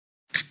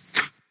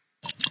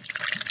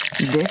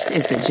This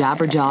is the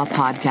Jabberjaw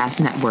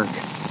Podcast Network.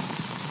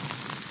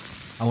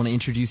 I want to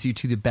introduce you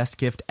to the best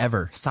gift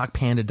ever,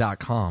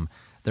 sockpanda.com.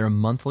 They're a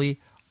monthly,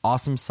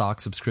 awesome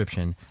sock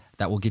subscription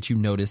that will get you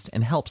noticed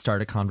and help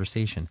start a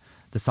conversation.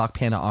 The Sock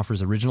Panda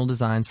offers original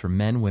designs for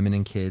men, women,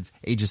 and kids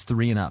ages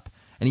 3 and up.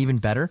 And even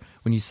better,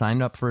 when you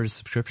sign up for a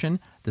subscription,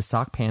 the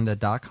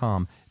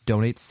sockpanda.com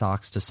donates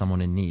socks to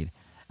someone in need.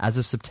 As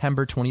of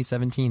September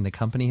 2017, the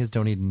company has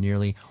donated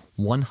nearly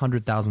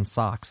 100,000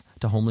 socks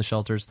to homeless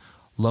shelters,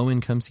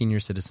 low-income senior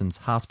citizens,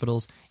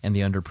 hospitals, and the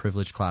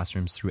underprivileged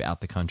classrooms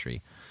throughout the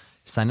country.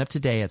 Sign up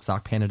today at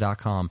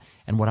sockpanda.com,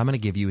 and what I'm going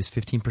to give you is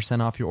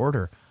 15% off your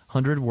order.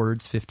 100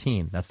 words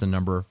 15. That's the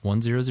number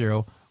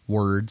 100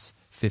 words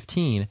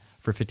 15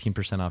 for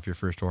 15% off your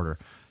first order.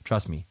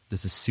 Trust me,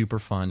 this is super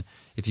fun.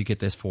 If you get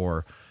this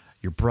for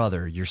your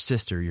brother, your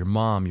sister, your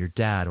mom, your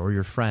dad, or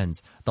your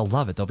friends, they'll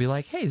love it. They'll be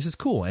like, hey, this is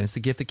cool, and it's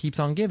the gift that keeps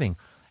on giving,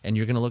 and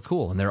you're going to look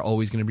cool, and they're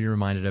always going to be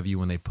reminded of you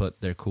when they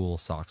put their cool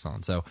socks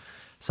on. So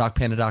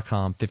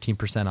sockpanda.com,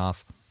 15%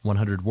 off,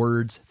 100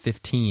 words,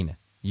 15.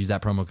 Use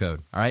that promo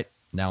code. All right,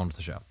 now on with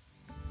the show.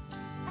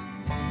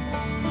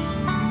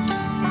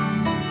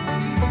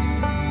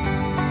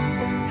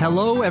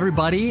 Hello,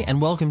 everybody,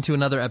 and welcome to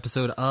another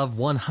episode of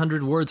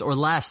 100 Words or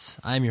Less.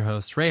 I'm your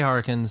host, Ray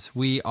Harkins.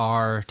 We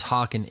are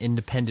talking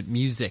independent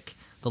music,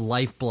 the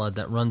lifeblood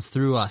that runs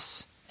through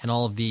us, and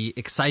all of the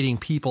exciting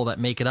people that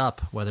make it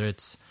up, whether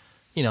it's,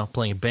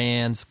 playing in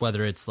bands,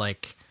 whether it's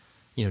like,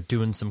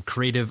 doing some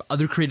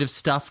other creative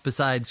stuff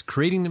besides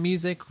creating the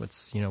music,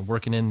 what's,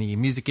 working in the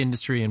music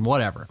industry and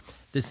whatever.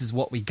 This is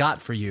what we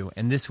got for you.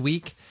 And this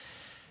week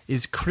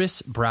is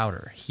Chris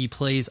Browder. He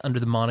plays under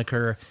the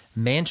moniker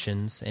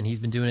Mansions, and he's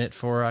been doing it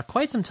for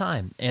quite some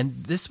time.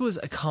 And this was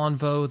a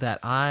convo that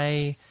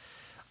I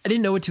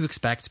didn't know what to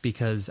expect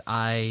because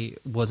I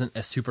wasn't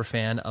a super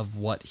fan of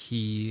what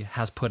he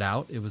has put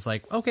out. It was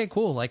like, okay,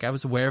 cool. Like, I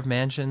was aware of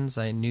Mansions.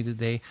 I knew that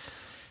they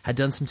had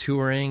done some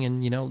touring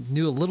and,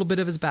 knew a little bit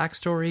of his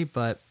backstory.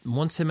 But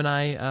once him and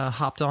I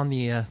hopped on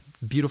the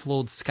beautiful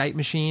old Skype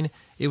machine,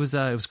 it was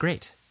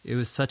great. It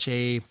was such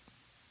a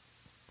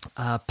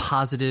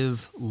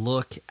positive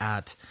look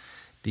at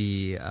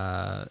the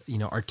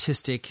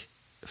artistic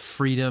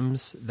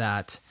freedoms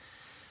that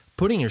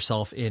putting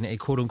yourself in a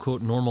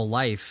quote-unquote normal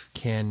life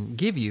can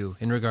give you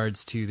in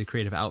regards to the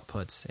creative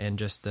outputs, and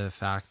just the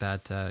fact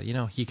that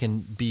he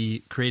can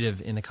be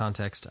creative in the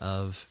context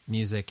of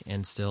music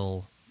and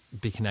still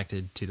be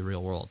connected to the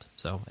real world.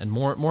 So, and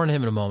more on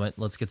him in a moment.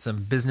 Let's get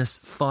some business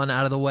fun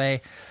out of the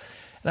way.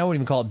 And I wouldn't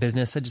even call it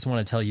business. I just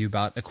want to tell you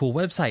about a cool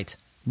website,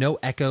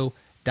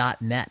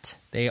 noecho.net.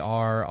 They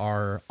are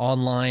our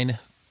online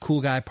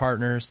cool guy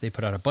partners. They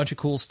put out a bunch of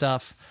cool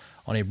stuff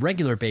on a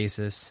regular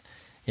basis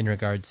in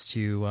regards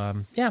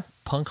to,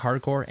 punk,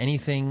 hardcore,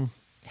 anything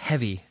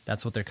heavy.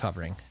 That's what they're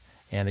covering.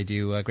 And they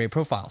do great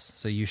profiles.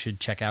 So you should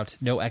check out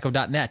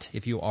noecho.net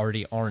if you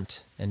already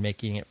aren't, and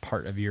making it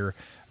part of your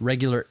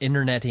regular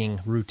interneting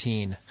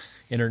routine.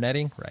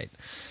 Interneting? Right.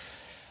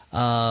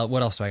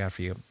 What else do I got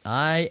for you?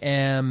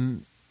 I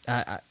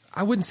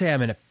wouldn't say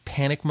I'm in a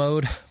panic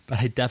mode, but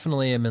I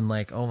definitely am in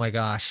like, oh my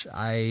gosh,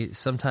 I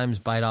sometimes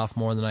bite off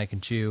more than I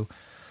can chew.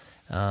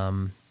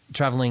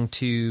 Traveling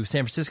to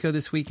San Francisco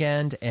this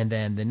weekend, and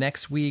then the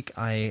next week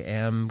I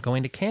am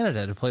going to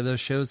Canada to play those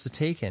shows with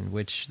Taken,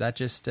 which that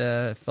just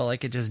felt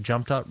like it just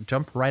jumped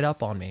right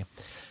up on me.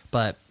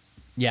 But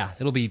yeah,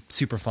 it'll be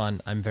super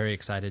fun. I'm very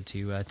excited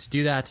to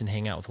do that and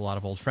hang out with a lot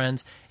of old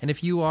friends. And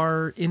if you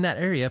are in that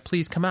area,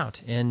 please come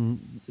out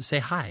and say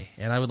hi.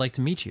 And I would like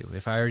to meet you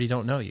if I already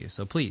don't know you.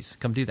 So please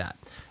come do that.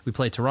 We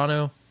play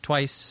Toronto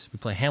twice. We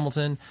play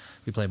Hamilton.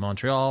 We play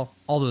Montreal.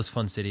 All those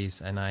fun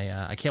cities. And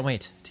I can't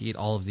wait to eat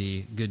all of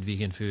the good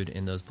vegan food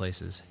in those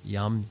places.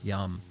 Yum,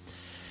 yum.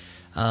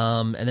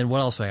 And then what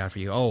else do I got for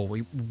you?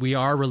 Oh, we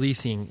are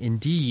releasing,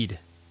 indeed,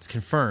 it's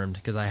confirmed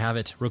because I have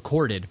it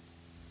recorded,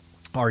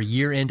 our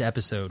year-end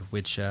episode,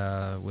 which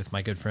with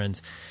my good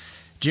friends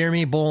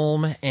Jeremy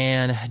Bolm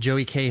and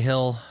Joey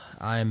Cahill.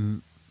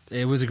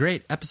 It was a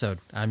great episode.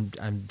 I'm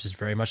just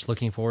very much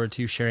looking forward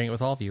to sharing it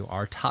with all of you.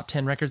 Our top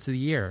 10 records of the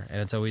year,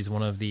 and it's always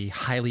one of the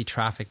highly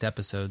trafficked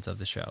episodes of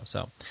the show.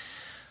 So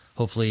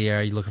hopefully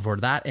you're looking forward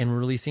to that, and we're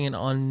releasing it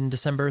on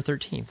December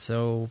 13th.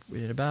 So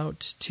in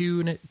about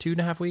two and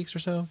a half weeks or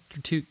so.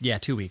 2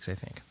 weeks, I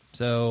think.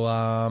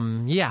 So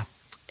yeah,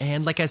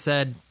 and like I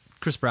said,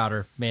 Chris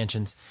Browder,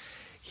 Mansions.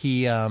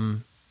 He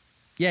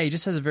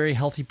just has a very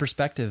healthy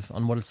perspective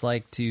on what it's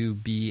like to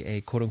be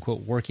a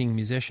quote-unquote working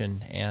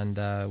musician,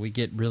 and we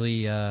get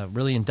really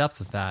in depth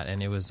with that,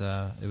 and it was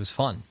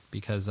fun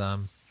because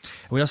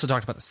we also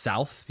talked about the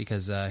South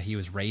because he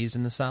was raised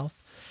in the South,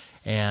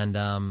 and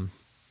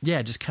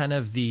just kind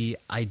of the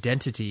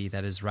identity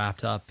that is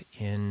wrapped up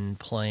in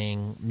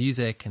playing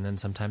music, and then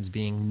sometimes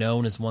being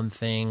known as one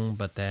thing,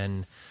 but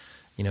then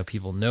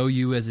people know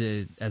you as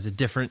a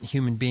different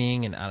human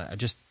being, and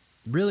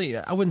really,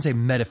 I wouldn't say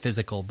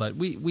metaphysical, but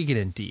we get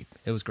in deep.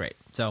 It was great.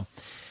 So,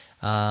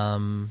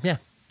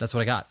 that's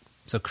what I got.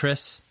 So,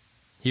 Chris,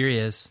 here he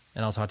is,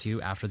 and I'll talk to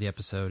you after the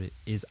episode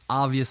is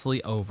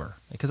obviously over.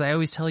 Because I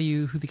always tell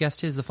you who the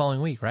guest is the following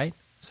week, right?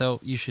 So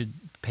you should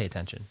pay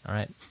attention, all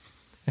right?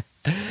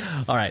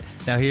 All right,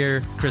 now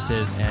here Chris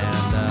is, and talk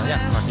to you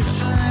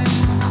eventually.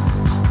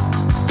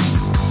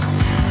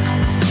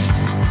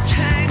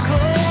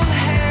 Tangled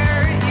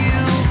hair,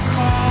 you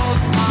called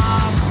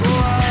my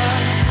blood.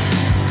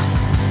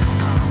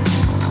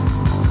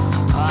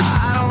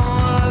 I don't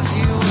love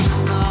you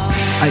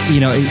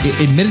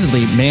enough.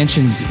 Admittedly,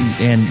 Mansions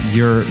and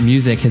your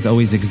music has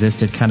always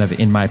existed kind of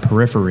in my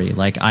periphery.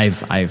 Like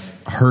I've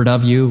heard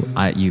of you.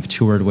 You've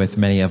toured with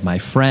many of my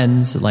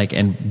friends.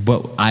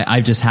 But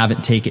I just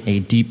haven't taken a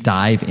deep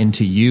dive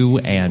into you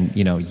and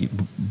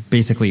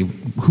basically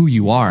who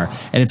you are.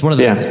 And it's one of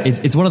those.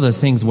 It's one of those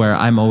things where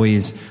I'm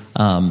always.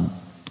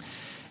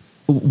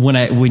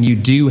 When you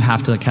do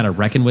have to kind of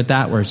reckon with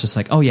that, where it's just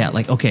like, oh yeah,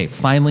 like, okay,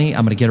 finally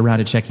I'm going to get around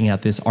to checking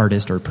out this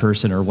artist or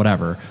person or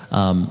whatever.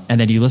 And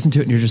then you listen to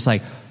it and you're just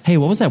like, hey,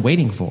 what was I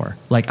waiting for?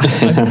 Like,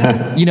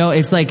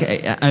 it's like,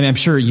 I'm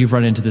sure you've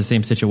run into the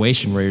same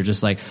situation where you're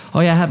just like, oh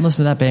yeah, I haven't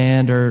listened to that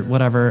band or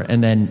whatever.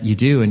 And then you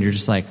do, and you're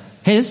just like,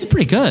 hey, this is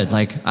pretty good.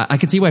 Like, I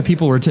could see why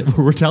people were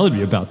telling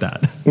me about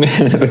that.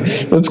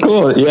 That's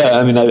cool. Yeah.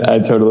 I mean, I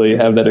totally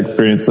have that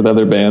experience with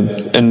other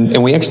bands, and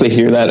we actually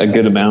hear that a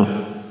good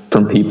amount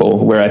from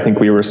people, where I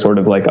think we were sort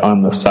of like on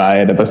the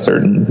side of a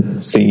certain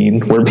scene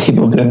where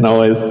people didn't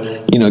always,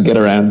 get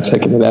around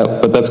checking it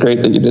out. But that's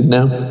great that you did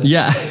now.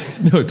 Yeah,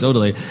 no,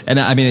 totally. And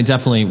I mean, it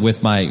definitely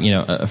with my,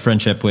 a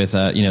friendship with,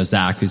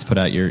 Zach, who's put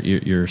out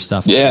your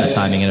stuff,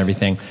 timing and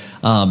everything.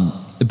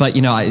 But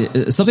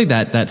something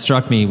that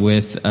struck me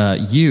with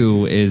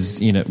you is,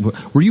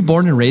 were you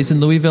born and raised in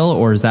Louisville,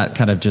 or is that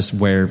kind of just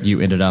where you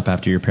ended up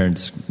after your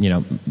parents,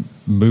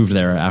 moved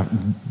there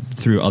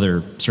through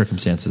other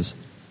circumstances?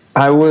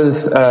 I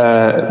was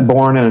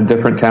born in a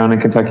different town in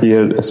Kentucky,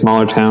 a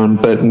smaller town,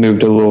 but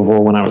moved to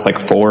Louisville when I was like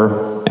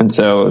 4. And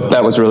so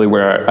that was really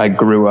where I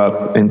grew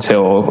up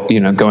until,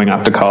 going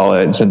off to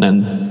college and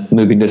then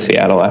moving to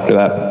Seattle after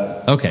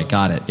that. Okay,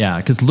 got it. Yeah,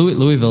 because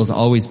Louisville's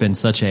always been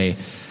such a...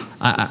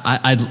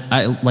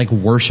 I like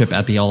worship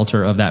at the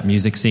altar of that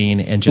music scene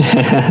and just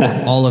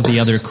all of the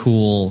other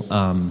cool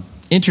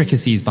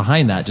intricacies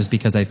behind that, just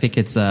because I think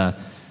it's I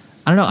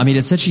don't know. I mean,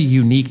 it's such a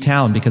unique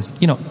town because,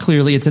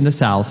 clearly it's in the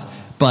South,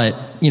 but,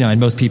 and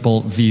most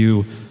people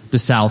view the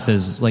South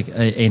as like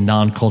a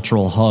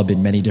non-cultural hub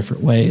in many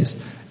different ways.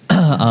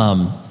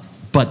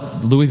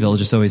 But Louisville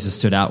just always has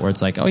stood out where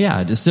it's like, oh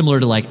yeah, it's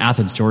similar to like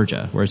Athens,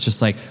 Georgia, where it's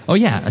just like, oh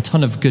yeah, a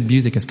ton of good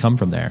music has come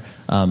from there.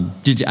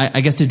 Did you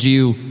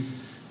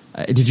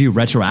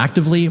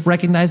retroactively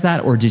recognize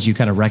that, or did you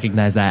kind of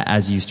recognize that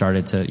as you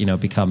started to,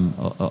 become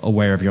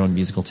aware of your own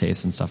musical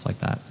tastes and stuff like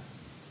that?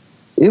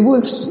 It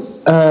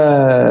was,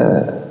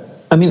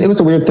 it was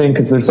a weird thing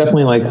because there's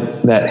definitely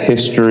like that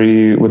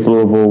history with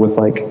Louisville with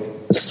like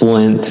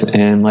Slint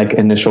and like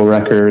Initial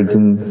Records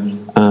and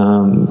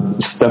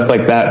stuff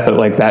like that. But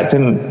like that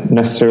didn't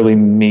necessarily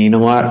mean a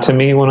lot to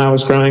me when I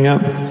was growing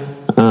up.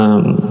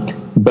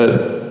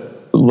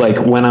 But like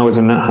when I was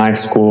in high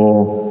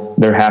school,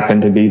 there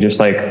happened to be just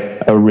like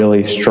a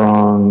really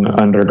strong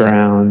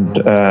underground,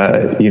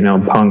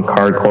 punk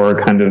hardcore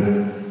kind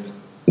of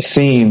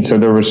scene. So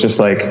there was just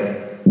like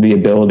the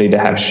ability to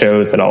have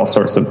shows at all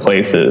sorts of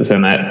places,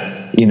 and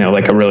that,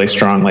 like a really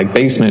strong like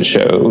basement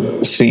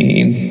show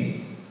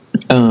scene.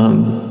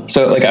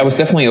 So like I was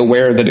definitely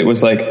aware that it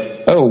was like,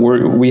 oh,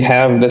 we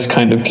have this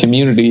kind of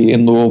community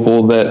in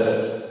Louisville that,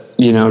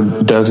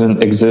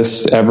 doesn't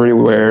exist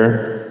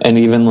everywhere. And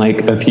even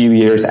like a few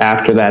years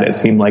after that, it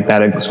seemed like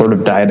that had sort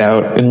of died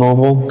out in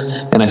Louisville.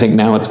 And I think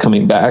now it's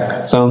coming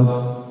back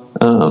some.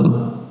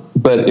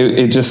 But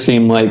it just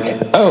seemed like,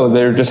 oh,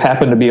 there just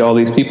happened to be all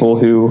these people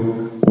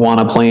who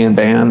want to play in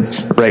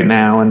bands right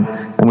now.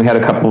 And we had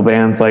a couple of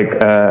bands like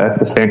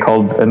this band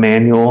called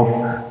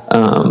Emmanuel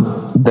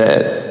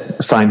that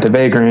signed to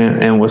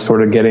Vagrant and was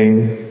sort of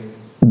getting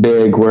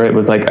big, where it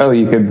was like, oh,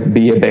 you could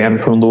be a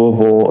band from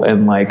Louisville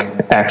and like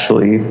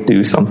actually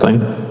do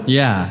something.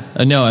 Yeah,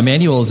 no,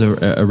 Emmanuel is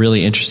a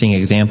really interesting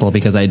example,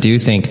 because I do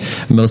think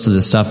most of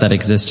the stuff that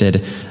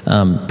existed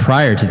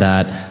prior to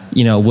that,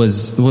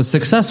 was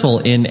successful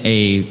in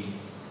a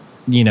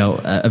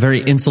very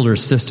insular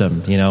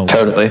system,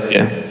 Totally,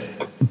 yeah.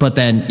 But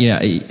then,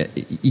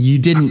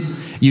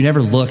 you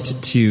never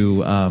looked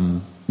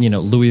to,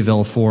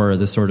 Louisville for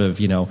the sort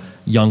of,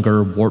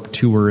 younger Warped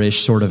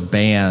Tour-ish sort of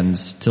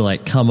bands to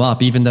like come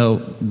up, even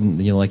though,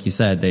 like you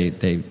said,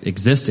 they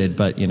existed,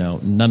 but,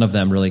 none of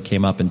them really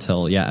came up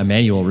until,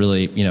 Emmanuel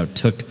really,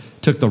 took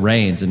the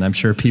reins. And I'm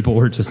sure people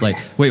were just like,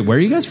 wait, where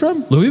are you guys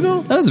from?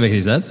 Louisville? That doesn't make any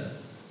sense.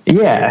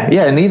 Yeah.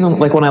 And even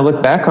like when I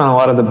look back on a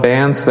lot of the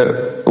bands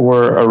that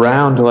were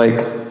around, like,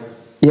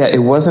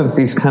 it wasn't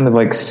these kind of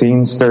like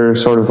scenester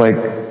sort of like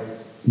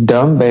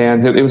dumb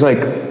bands. It was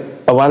like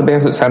a lot of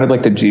bands that sounded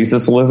like the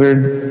Jesus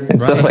Lizard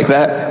and stuff like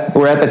that,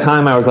 where at the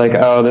time I was like,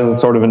 oh, this is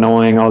sort of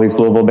annoying, all these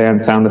Louisville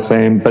bands sound the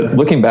same, but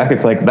looking back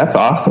it's like, that's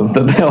awesome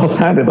that they all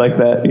sounded like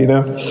that, you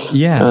know?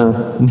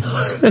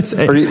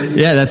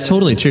 That's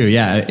totally true.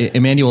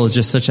 Emmanuel is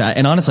just such a,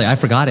 and honestly I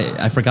forgot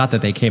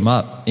that they came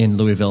up in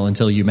Louisville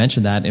until you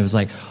mentioned that, and it was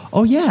like,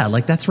 oh yeah,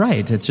 like that's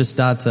right, it's just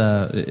not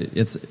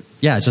it's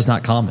just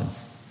not common.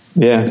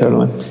 Yeah,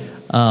 totally.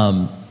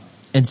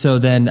 And so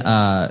then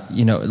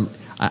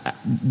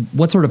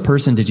what sort of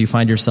person did you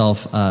find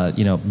yourself,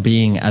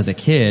 being as a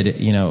kid,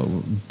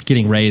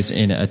 getting raised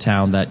in a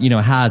town that,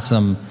 has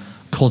some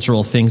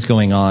cultural things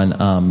going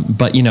on,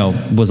 but,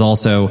 was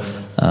also,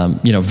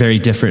 very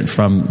different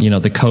from,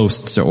 the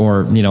coasts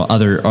or,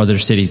 other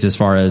cities as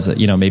far as,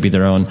 maybe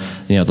their own,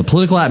 the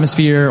political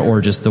atmosphere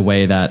or just the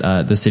way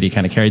that the city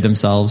kind of carried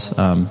themselves.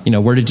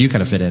 Where did you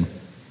kind of fit in?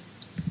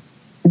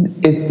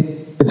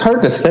 It's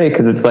hard to say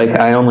because it's like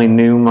I only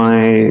knew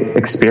my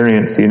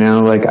experience,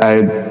 like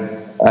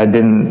I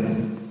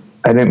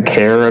didn't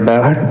care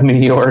about New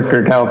York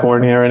or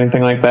California or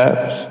anything like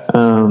that.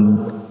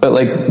 But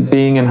like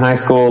being in high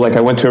school, like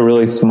I went to a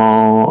really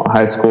small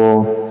high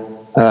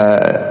school,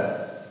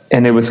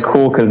 and it was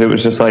cool because it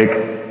was just like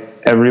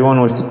everyone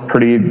was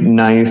pretty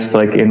nice,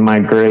 like in my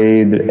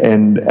grade,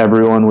 and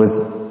everyone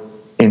was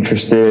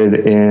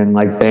interested in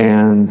like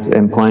bands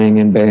and playing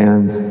in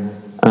bands.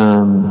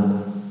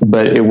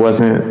 But it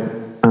wasn't,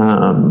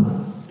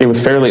 it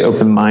was fairly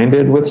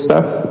open-minded with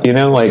stuff,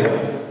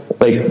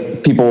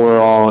 like people were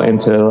all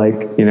into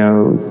like,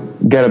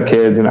 Get Up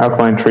Kids and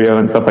Alkaline Trio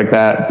and stuff like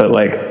that. But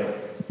like,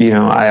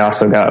 I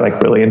also got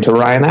like really into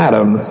Ryan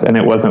Adams, and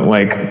it wasn't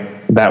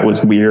like that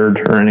was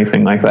weird or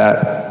anything like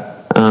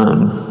that.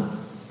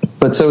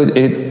 But so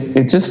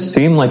it just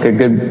seemed like a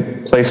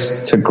good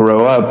place to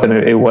grow up, and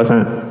it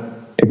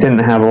didn't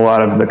have a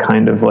lot of the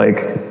kind of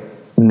like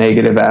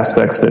negative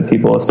aspects that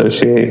people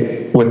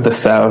associate with the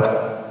South.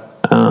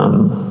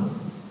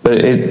 But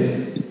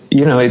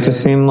it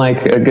just seemed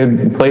like a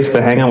good place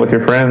to hang out with your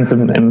friends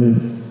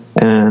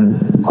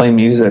and play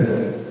music.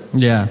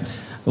 Yeah.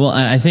 Well,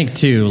 I think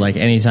too, like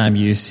anytime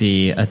you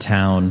see a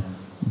town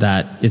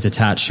that is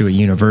attached to a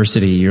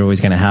university, you're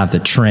always going to have the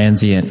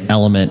transient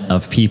element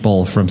of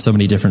people from so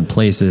many different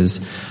places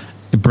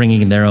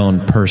bringing their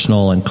own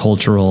personal and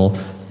cultural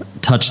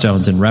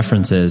touchstones and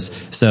references,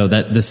 so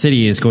that the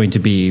city is going to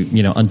be,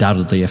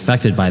 undoubtedly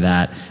affected by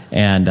that.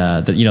 And,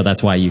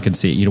 that's why you can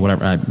see,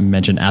 whatever I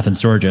mentioned,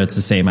 Athens, Georgia, it's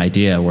the same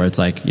idea where it's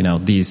like,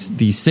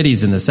 these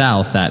cities in the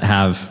South that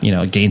have,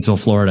 Gainesville,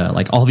 Florida,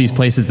 like all these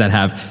places that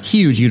have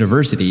huge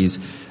universities,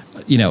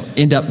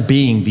 end up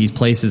being these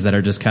places that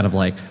are just kind of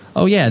like,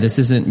 oh yeah, this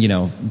isn't,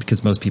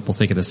 because most people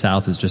think of the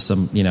South as just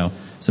some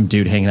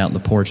dude hanging out in the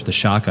porch with a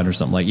shotgun or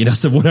something like,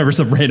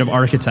 some random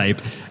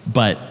archetype.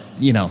 But,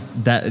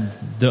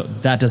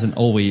 that doesn't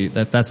always,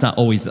 that's not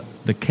always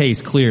the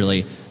case,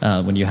 clearly,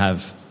 when you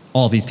have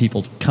all these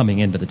people coming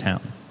into the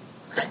town.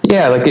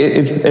 Yeah, like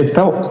it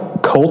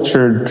felt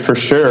cultured for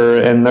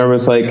sure. And there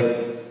was like,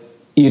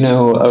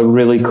 a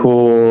really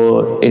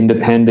cool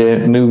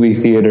independent movie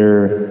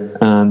theater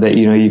that,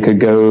 you could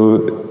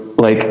go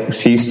like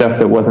see stuff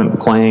that wasn't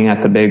playing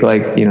at the big,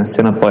 like,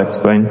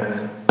 Cineplex thing.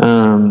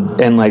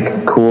 And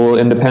like cool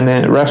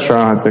independent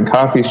restaurants and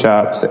coffee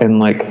shops. And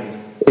like,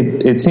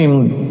 it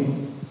seemed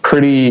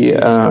pretty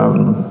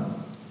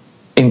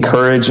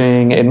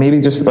encouraging, and maybe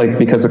just like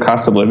because the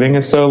cost of living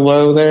is so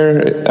low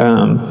there,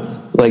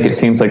 like it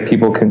seems like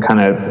people can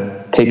kind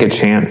of take a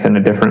chance in a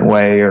different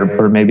way,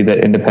 or maybe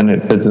that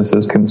independent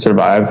businesses can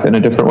survive in a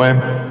different way.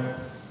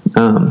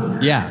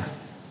 Yeah,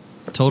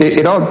 totally.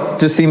 It all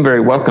just seemed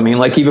very welcoming.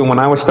 Like even when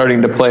I was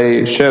starting to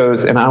play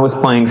shows and I was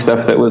playing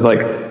stuff that was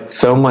like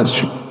so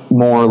much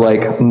more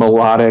like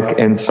melodic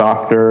and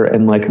softer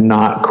and like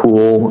not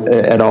cool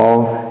at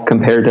all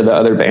compared to the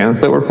other bands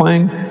that were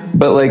playing,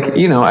 but like,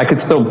 I could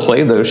still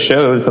play those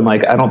shows, and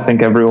like I don't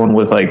think everyone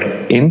was like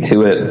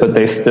into it, but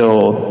they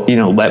still,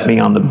 let me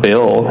on the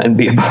bill and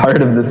be a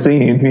part of the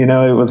scene.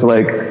 It was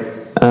like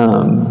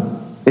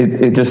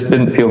it just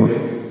didn't feel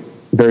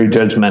very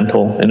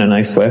judgmental in a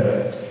nice way.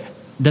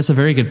 That's a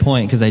very good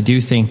point, because I do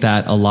think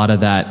that a lot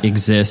of that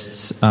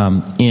exists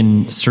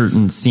in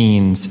certain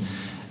scenes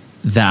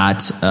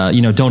that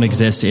don't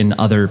exist in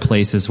other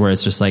places, where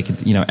it's just like,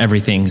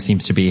 everything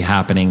seems to be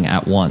happening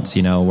at once,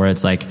 where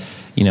it's like,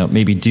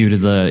 maybe due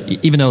to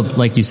even though,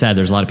 like you said,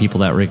 there's a lot of people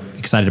that were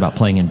excited about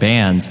playing in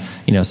bands,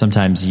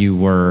 sometimes you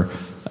were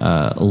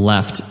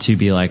left to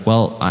be like,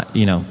 well,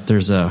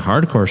 there's a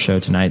hardcore show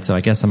tonight, so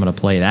I guess I'm going to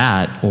play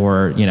that.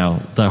 Or,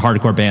 the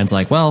hardcore band's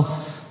like,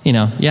 well,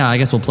 yeah, I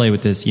guess we'll play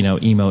with this, emo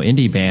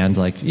indie band.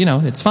 Like,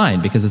 it's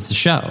fine because it's a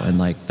show, and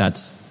like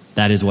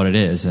that is what it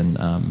is. And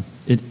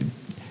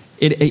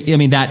I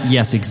mean, that,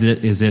 yes,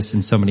 exists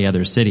in so many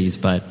other cities,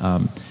 but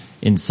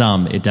in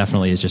some, it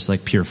definitely is just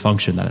like pure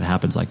function that it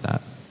happens like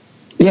that.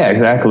 Yeah,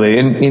 exactly.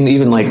 And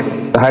even like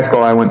the high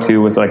school I went to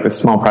was like this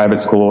small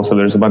private school. So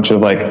there's a bunch of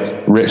like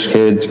rich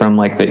kids from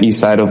like the east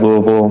side of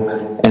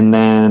Louisville. And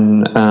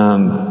then,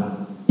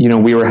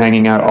 we were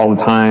hanging out all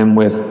the time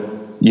with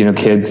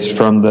kids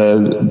from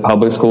the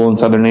public school in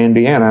Southern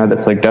Indiana.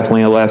 That's like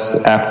definitely a less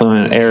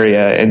affluent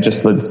area, and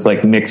just this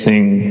like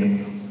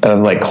mixing of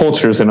like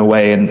cultures in a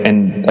way,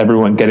 and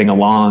everyone getting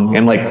along,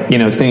 and like,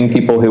 seeing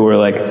people who were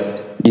like,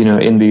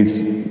 in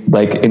these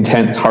like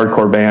intense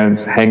hardcore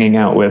bands hanging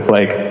out with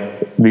like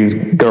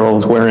these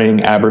girls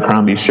wearing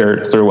Abercrombie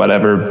shirts or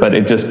whatever, but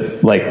it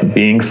just like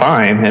being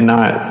fine and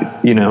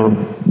not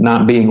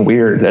being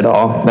weird at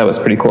all. That was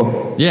pretty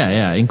cool.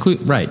 Yeah.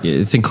 Right.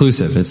 It's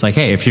inclusive. It's like,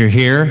 hey, if you're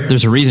here,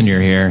 there's a reason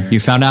you're here. You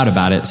found out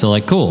about it. So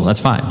like, cool, that's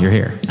fine. You're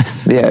here.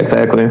 Yeah,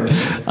 exactly.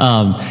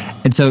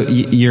 And so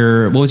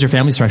what was your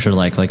family structure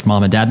like? Like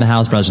mom and dad in the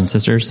house, brothers and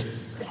sisters?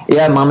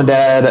 Yeah, mom and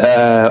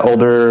dad,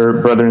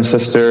 older brother and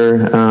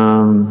sister.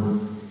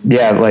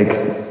 Like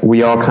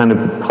we all kind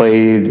of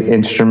played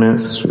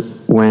instruments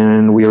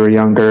when we were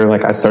younger.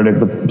 Like I started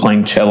with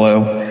playing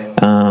cello,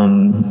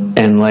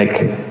 and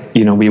like,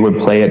 we would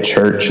play at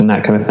church and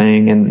that kind of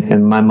thing.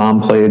 And my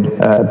mom played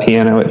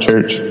piano at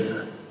church.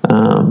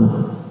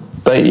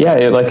 But yeah,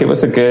 it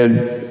was a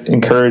good,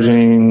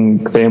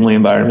 encouraging family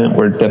environment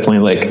where definitely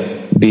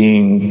like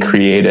being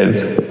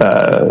creative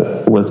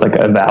was like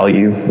a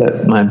value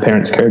that my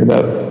parents cared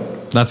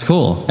about. That's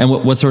cool. And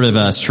what sort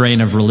of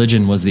strain of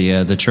religion was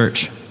the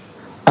church?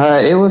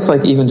 It was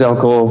like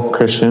evangelical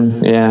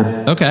Christian.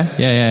 Yeah. Okay.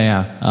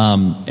 Yeah.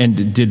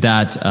 And did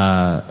that,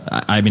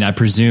 I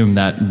presume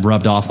that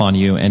rubbed off on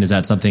you, and is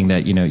that something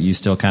that, you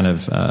still kind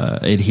of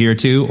adhere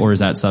to, or is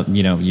that something,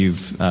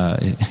 you've,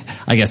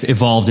 I guess,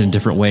 evolved in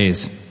different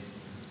ways?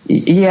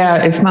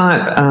 Yeah, it's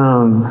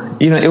not,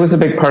 it was a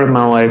big part of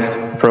my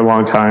life for a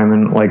long time,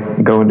 and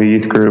like going to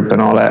youth group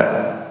and all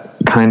that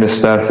kind of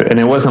stuff. And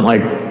it wasn't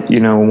like,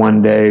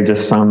 one day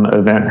just some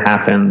event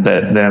happened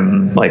that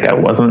then like I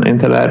wasn't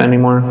into that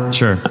anymore.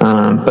 Sure.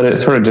 But it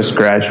sort of just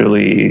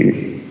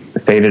gradually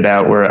faded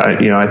out where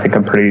I think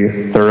I'm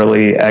pretty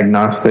thoroughly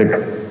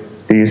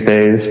agnostic these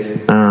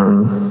days.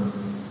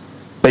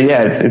 But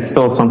yeah, it's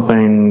still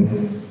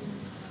something,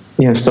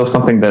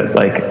 that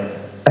like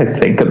I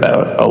think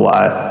about a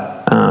lot.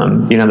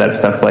 That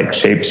stuff like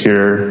shapes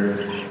your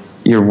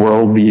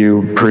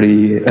worldview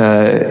pretty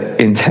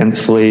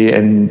intensely,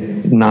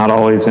 and not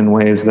always in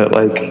ways that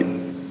like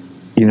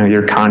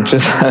you're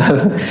conscious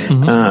of.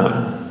 Mm-hmm.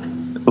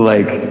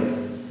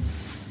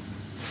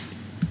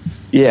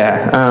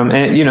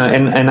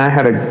 And I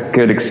had a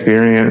good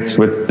experience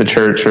with the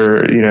church,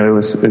 or it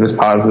was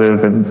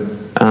positive, and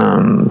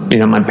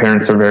my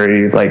parents are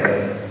very like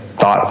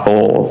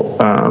thoughtful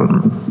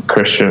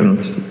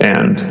Christians,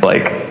 and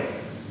like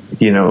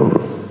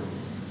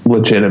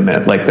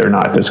legitimate, like they're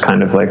not just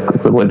kind of like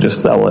religious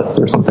zealots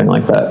or something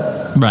like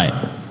that. Right.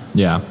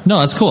 Yeah. No,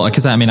 that's cool.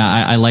 Cause I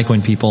like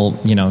when people,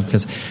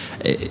 cause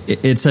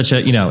it's such a,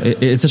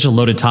 it's such a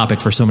loaded topic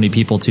for so many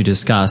people to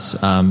discuss,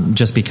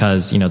 just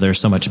because, there's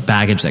so much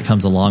baggage that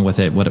comes along with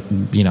it.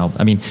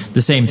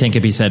 The same thing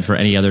could be said for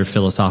any other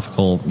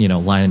philosophical,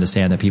 line in the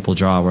sand that people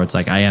draw, where it's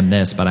like, I am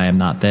this, but I am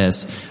not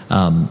this.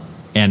 And,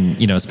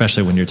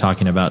 especially when you're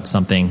talking about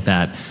something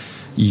that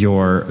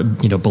your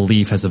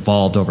belief has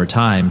evolved over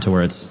time to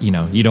where it's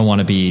you don't want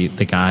to be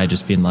the guy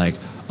just being like,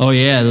 oh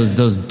yeah,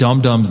 those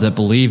dum-dums that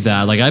believe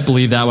that, like I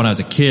believed that when I was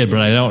a kid but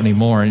I don't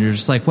anymore, and you're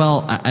just like,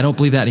 well, I don't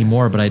believe that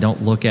anymore, but I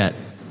don't look at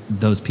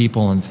those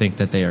people and think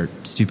that they are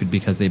stupid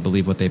because they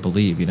believe what they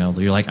believe.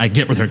 You're like, I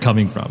get where they're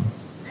coming from.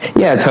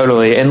 Yeah,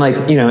 totally. And like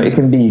it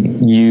can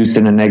be used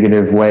in a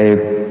negative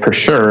way for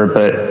sure,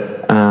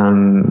 but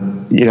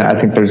I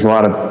think there's a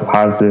lot of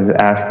positive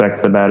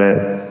aspects about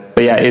it.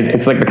 But yeah,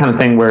 it's like the kind of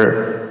thing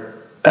where,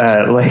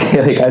 like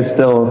I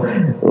still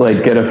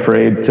like get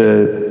afraid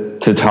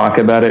to talk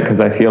about it,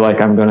 because I feel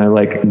like I'm gonna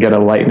like get a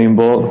lightning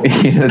bolt,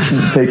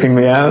 taking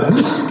me out.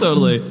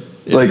 Totally.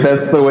 Yeah. Like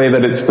that's the way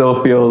that it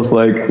still feels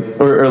like,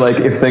 or like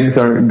if things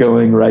aren't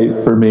going right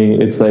for me,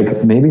 it's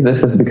like maybe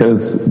this is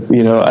because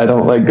I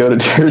don't like go to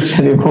church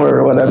anymore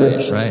or whatever.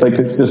 Right. Like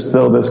it's just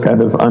still this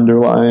kind of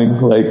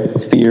underlying like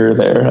fear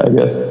there, I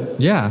guess.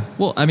 Yeah.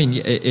 Well,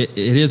 it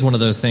is one of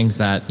those things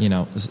that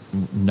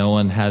no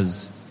one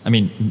has.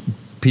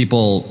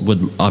 People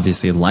would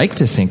obviously like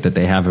to think that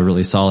they have a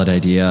really solid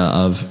idea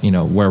of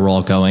where we're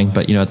all going,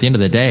 but at the end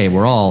of the day,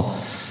 we're all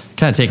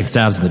kind of taking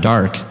stabs in the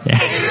dark.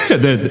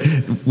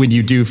 When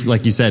you do,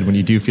 like you said, when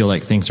you do feel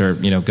like things are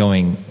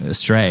going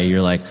astray,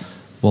 you're like,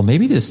 well,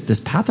 maybe this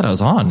path that I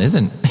was on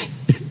isn't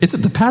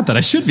the path that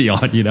I should be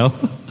on.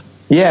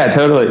 Yeah,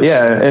 totally.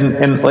 Yeah,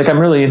 and like I'm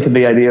really into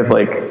the idea of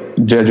like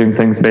judging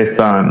things based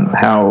on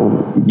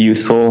how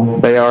useful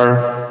they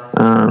are.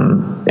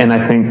 And I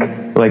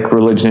think like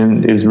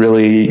religion is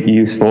really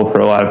useful for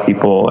a lot of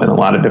people in a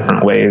lot of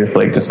different ways,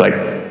 like just like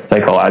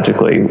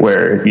psychologically,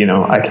 where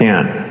I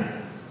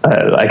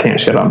can't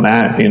shit on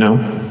that,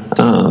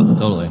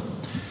 Totally.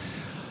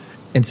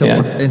 And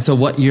so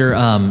what you're,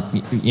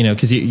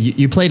 because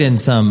you played in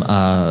some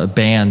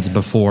bands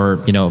before,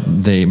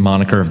 the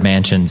moniker of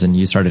Mansions, and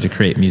you started to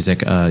create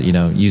music,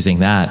 using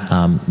that.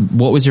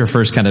 What was your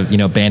first kind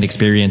of, band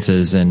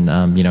experiences and,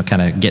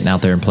 kind of getting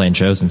out there and playing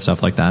shows and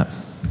stuff like that?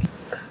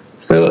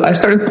 So I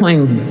started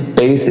playing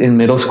bass in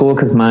middle school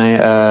because my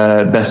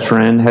best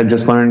friend had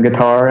just learned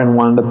guitar and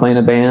wanted to play in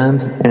a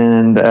band.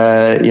 And,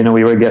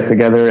 we would get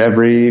together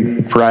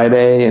every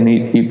Friday and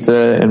eat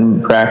pizza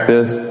and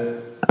practice.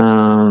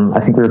 I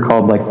think we were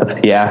called like the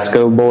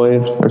Fiasco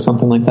Boys or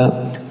something like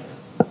that.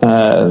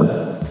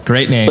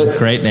 Great name.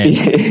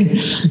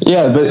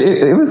 Yeah, but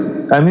it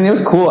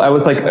was cool. I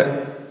was like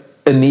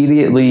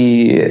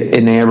immediately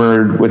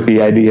enamored with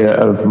the idea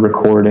of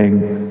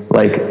recording.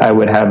 Like I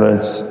would have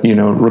us,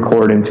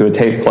 record into a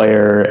tape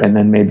player and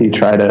then maybe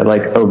try to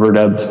like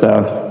overdub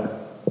stuff,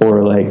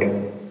 or like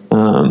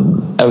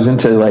I was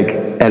into like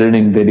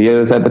editing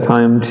videos at the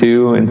time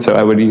too, and so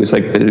I would use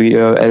like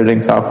video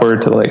editing software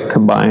to like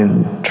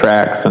combine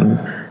tracks and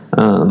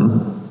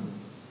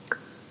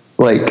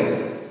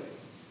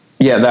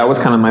that was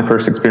kind of my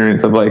first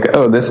experience of like,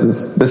 oh, this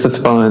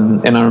is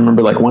fun. And I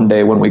remember like one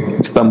day when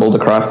we stumbled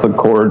across the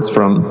chords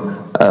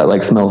from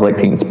like Smells Like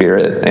Teen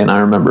Spirit, and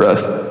I remember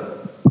us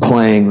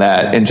playing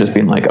that and just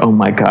being like, oh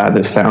my God,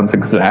 this sounds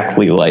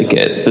exactly like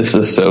it. This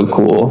is so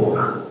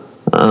cool.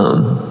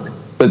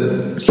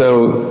 But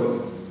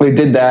so we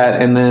did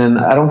that, and then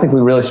I don't think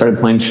we really started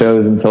playing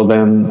shows until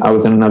then. I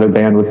was in another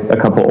band with a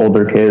couple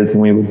older kids,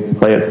 and we would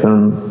play at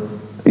some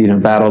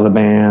battle of the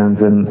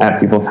bands and at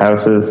people's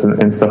houses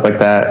and stuff like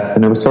that.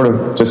 And it was sort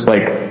of just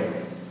like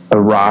a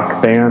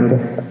rock band.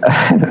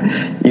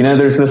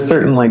 There's a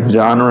certain like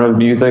genre of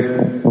music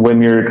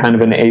when you're kind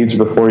of an age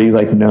before you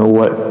like know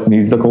what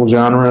musical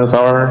genres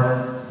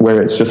are,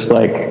 where it's just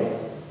like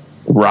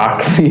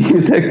rock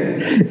music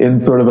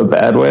in sort of a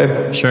bad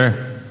way. Sure.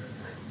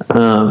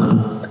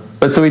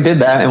 But so we did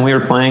that, and we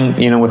were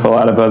playing, with a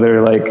lot of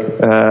other like,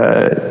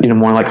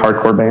 more like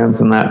hardcore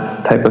bands and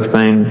that type of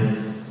thing.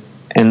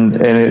 And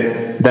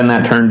then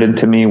that turned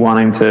into me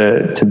wanting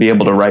to be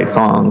able to write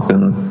songs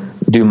and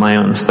do my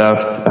own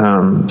stuff.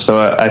 So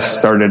I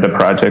started a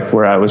project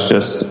where I was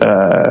just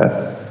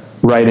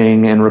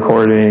writing and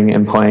recording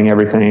and playing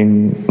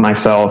everything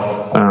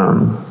myself.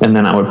 And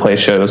then I would play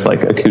shows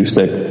like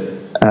acoustic.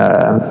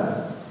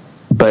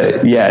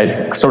 But yeah,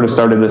 it sort of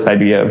started this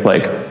idea of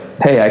like,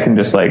 hey, I can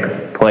just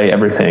like play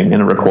everything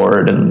and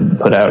record and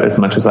put out as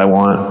much as I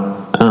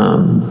want,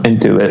 and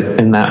do it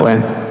in that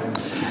way.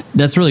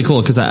 That's really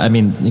cool, because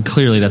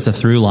clearly that's a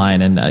through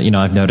line, and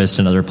I've noticed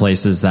in other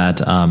places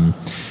that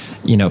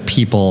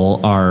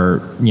people are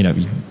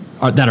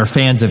that are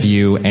fans of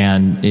you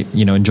and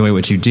enjoy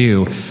what you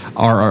do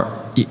are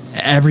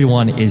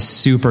everyone is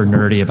super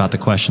nerdy about the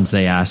questions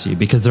they ask you,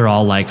 because they're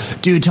all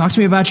like, dude, talk to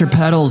me about your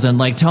pedals and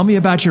like tell me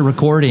about your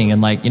recording,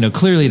 and like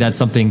clearly that's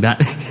something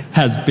that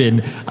has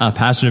been a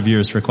passion of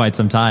yours for quite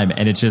some time,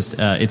 and it's just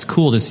it's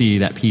cool to see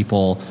that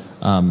people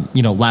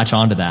latch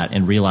onto that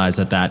and realize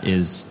that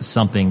is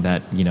something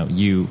that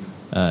you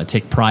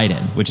take pride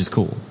in, which is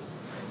cool.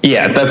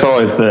 Yeah, that's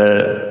always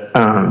the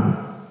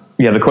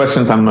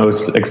questions I'm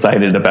most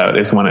excited about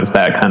is when it's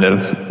that kind of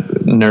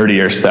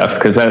nerdier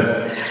stuff, because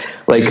that,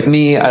 like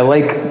me, I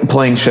like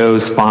playing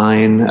shows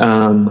fine.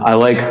 I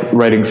like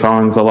writing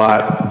songs a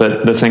lot,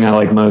 but the thing I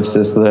like most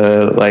is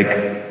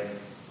the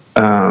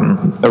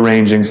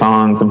arranging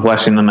songs and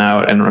fleshing them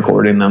out and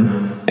recording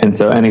them. And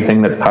so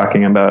anything that's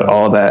talking about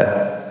all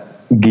that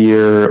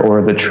gear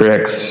or the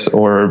tricks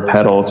or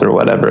pedals or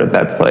whatever,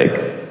 that's like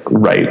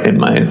right in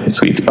my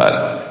sweet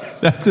spot.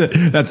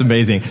 That's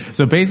amazing.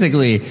 So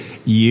basically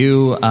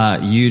you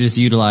just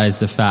utilize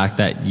the fact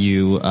that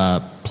you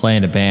play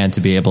in a band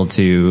to be able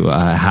to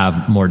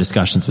have more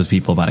discussions with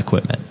people about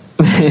equipment.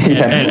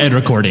 and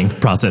recording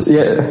processes.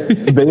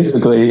 Yeah,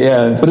 basically,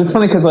 yeah. But it's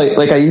funny because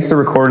like I used to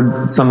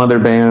record some other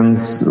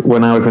bands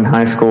when I was in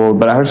high school,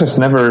 but I was just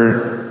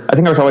never, I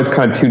think I was always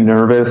kind of too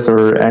nervous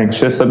or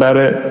anxious about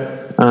it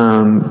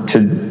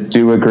to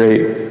do a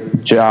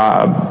great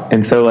job.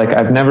 And so like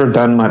I've never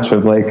done much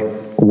of like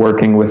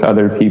working with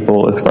other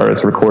people as far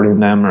as recording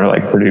them or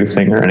like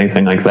producing or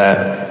anything like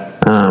that.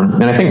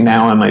 And I think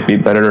now I might be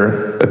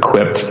better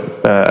equipped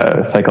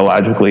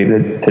psychologically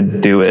to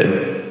do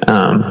it.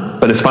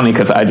 But it's funny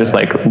because I just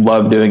like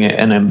love doing it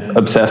and I'm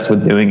obsessed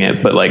with doing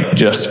it, but like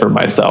just for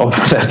myself.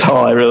 That's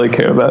all I really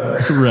care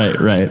about.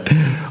 Right.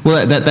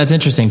 Well, that's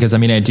interesting because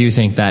I do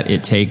think that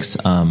it takes,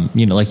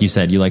 like you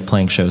said, you like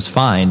playing shows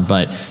fine,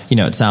 but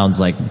it sounds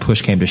like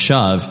push came to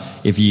shove.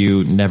 If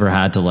you never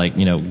had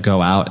to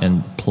go out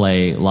and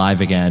play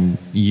live again,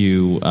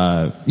 there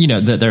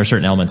are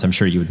certain elements I'm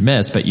sure you would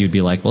miss, but you'd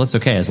be like, well, it's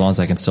okay as long as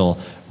I can still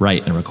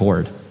write and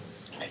record.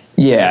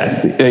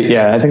 Yeah,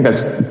 I think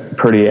that's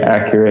pretty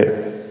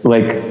accurate.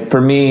 Like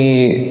for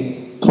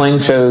me, playing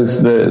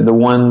shows, the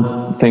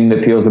one thing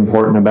that feels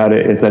important about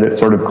it is that it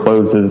sort of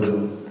closes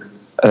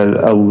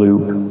a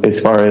loop as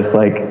far as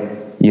like,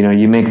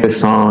 you make the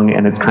song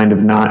and it's kind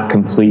of not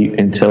complete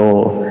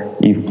until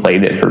you've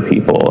played it for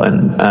people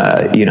and,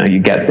 you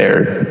get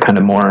their kind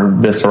of more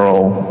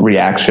visceral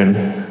reaction.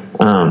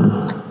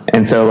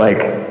 And so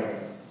like,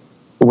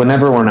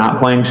 whenever we're not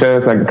playing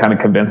shows, I can kind of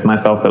convince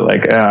myself that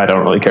like, I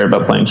don't really care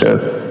about playing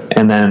shows.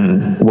 And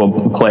then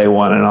we'll play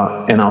one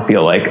and I'll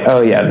feel like,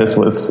 oh yeah, this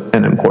was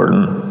an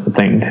important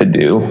thing to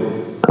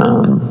do.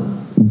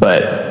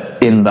 But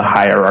in the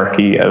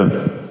hierarchy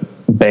of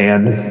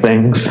band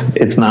things.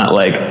 It's not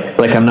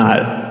like I'm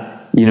not,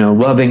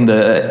 loving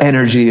the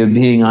energy of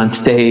being on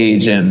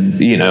stage and,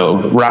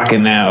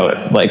 rocking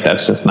out. Like,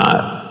 that's just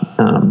not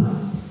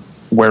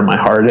where my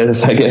heart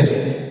is, I guess.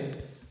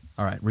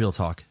 All right, real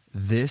talk.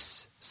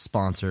 This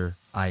sponsor,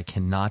 I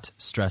cannot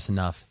stress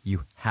enough,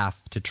 you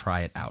have to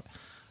try it out.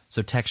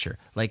 So Texture,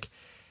 like,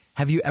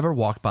 have you ever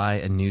walked by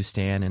a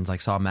newsstand and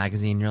like saw a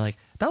magazine and you're like,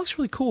 that looks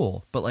really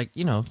cool, but like,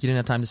 you didn't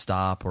have time to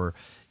stop, or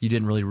you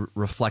didn't really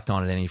reflect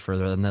on it any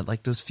further than that,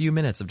 like those few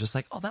minutes of just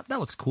like, oh, that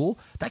looks cool.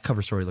 That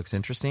cover story looks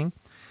interesting.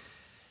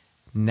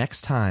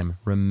 Next time,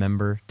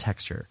 remember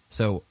Texture.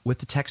 So with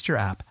the Texture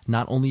app,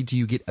 not only do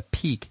you get a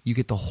peek, you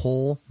get the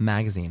whole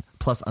magazine,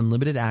 plus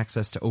unlimited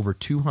access to over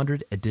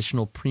 200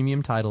 additional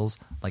premium titles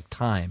like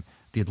Time,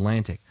 The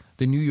Atlantic,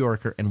 The New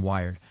Yorker, and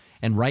Wired.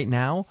 And right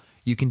now,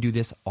 you can do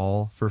this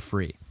all for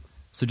free.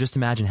 So just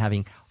imagine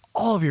having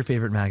all of your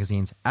favorite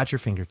magazines at your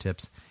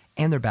fingertips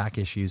and their back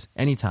issues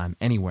anytime,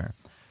 anywhere.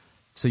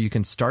 So you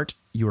can start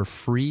your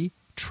free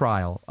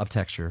trial of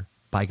Texture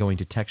by going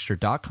to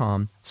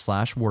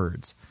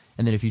texture.com/words.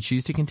 And then if you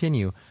choose to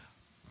continue,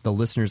 the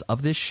listeners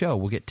of this show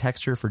will get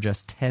Texture for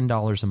just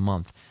 $10 a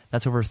month.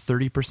 That's over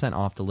 30%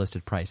 off the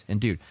listed price.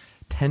 And dude,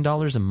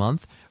 $10 a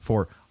month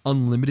for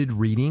unlimited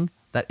reading,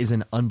 that is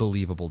an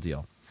unbelievable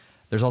deal.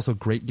 There's also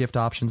great gift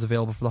options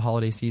available for the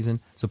holiday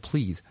season. So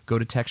please go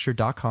to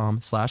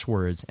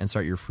texture.com/words and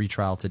start your free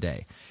trial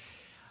today.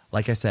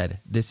 Like I said,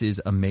 this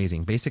is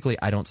amazing. Basically,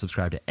 I don't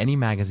subscribe to any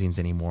magazines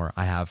anymore.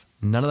 I have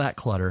none of that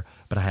clutter,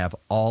 but I have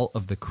all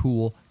of the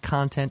cool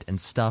content and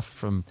stuff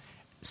from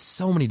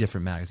so many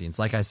different magazines.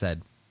 Like I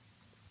said,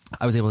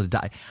 I was able to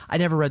dive. I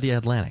never read The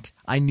Atlantic.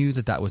 I knew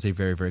that was a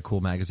very, very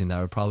cool magazine that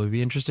I would probably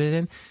be interested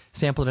in.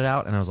 Sampled it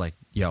out, and I was like,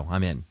 yo,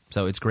 I'm in.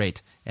 So it's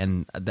great.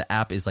 And the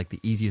app is like the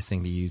easiest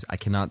thing to use. I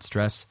cannot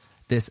stress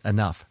this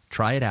enough.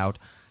 Try it out.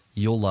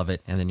 You'll love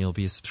it, and then you'll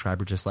be a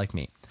subscriber just like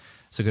me.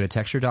 So go to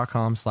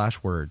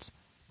texture.com/words.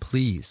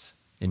 Please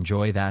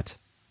enjoy that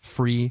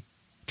free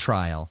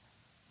trial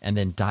and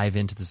then dive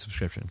into the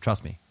subscription.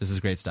 Trust me, this is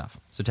great stuff.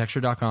 So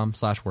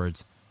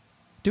texture.com/words.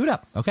 Do it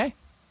up, okay?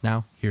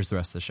 Now, here's the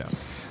rest of the show.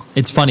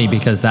 It's funny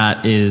because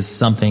that is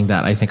something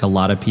that I think a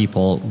lot of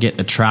people get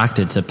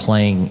attracted to,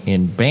 playing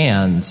in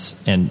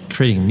bands and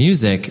creating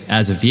music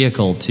as a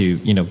vehicle to,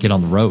 get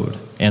on the road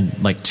and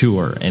like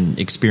tour and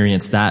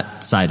experience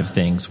that side of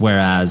things.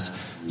 Whereas,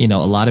 a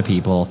lot of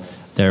people,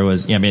 there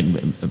was,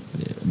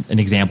 an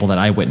example that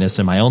I witnessed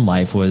in my own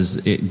life was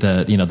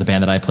the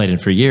band that I played in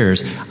for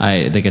years.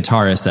 The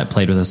guitarist that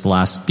played with us the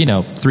last,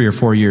 3 or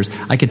 4 years,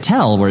 I could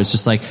tell where it's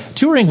just like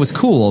touring was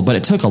cool, but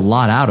it took a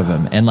lot out of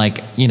him. And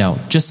like,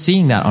 just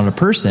seeing that on a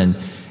person,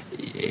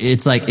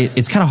 it's like,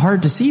 it's kind of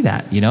hard to see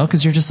that,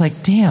 cause you're just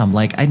like, damn,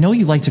 like I know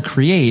you like to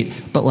create,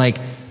 but like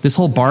this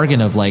whole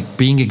bargain of like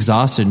being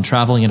exhausted and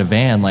traveling in a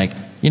van, like,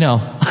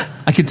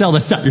 I could tell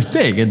that's not your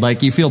thing. And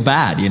like, you feel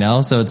bad,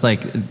 so it's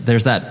like,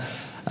 there's that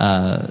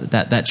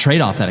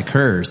trade-off that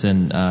occurs.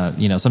 And,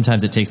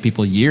 sometimes it takes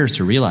people years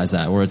to realize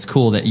that, where it's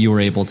cool that you were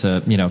able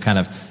to, kind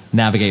of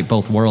navigate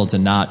both worlds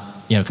and not,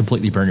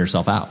 completely burn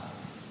yourself out.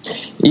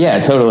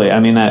 Yeah, totally. I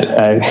mean,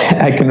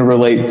 I can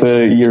relate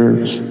to your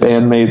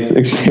bandmates'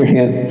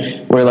 experience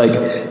where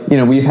like,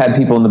 we've had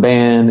people in the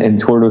band and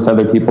toured with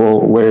other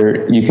people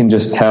where you can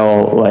just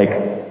tell like,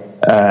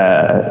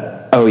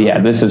 oh yeah,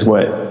 this is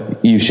what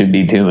you should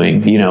be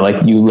doing.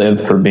 Like you live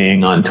for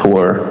being on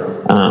tour.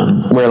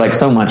 Where like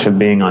so much of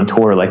being on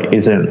tour like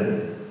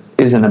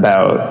isn't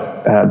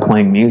about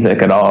playing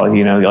music at all.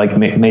 Like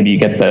maybe you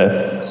get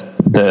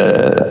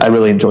I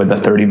really enjoyed the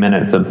 30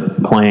 minutes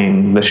of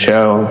playing the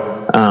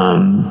show,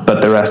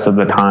 but the rest of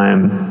the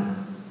time,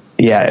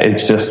 yeah,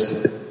 it's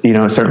just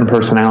certain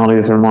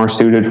personalities are more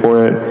suited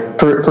for it.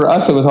 For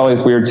us, it was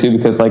always weird too,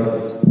 because like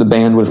the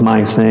band was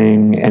my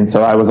thing, and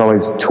so I was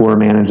always tour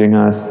managing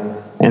us,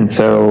 and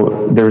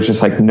so there was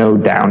just like no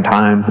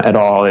downtime at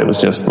all. It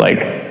was just like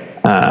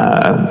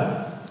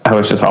I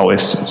was just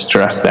always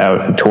stressed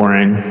out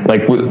touring.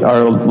 Like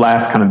our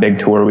last kind of big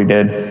tour we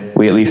did,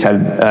 we at least had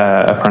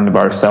a friend of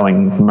ours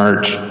selling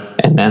merch,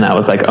 and then I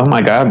was like, oh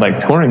my god, like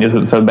touring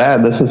isn't so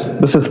bad. This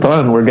is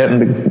fun. We're getting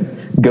to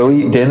go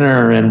eat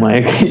dinner and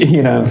like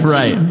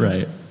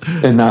right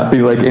and not be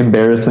like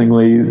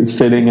embarrassingly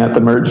sitting at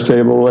the merch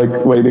table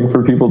like waiting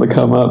for people to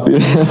come up.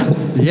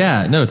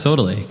 Yeah, no,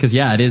 totally. Because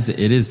it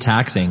is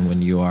taxing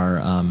when you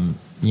are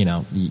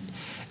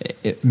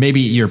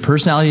maybe your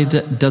personality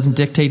doesn't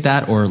dictate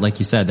that, or like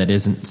you said, that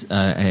isn't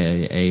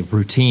a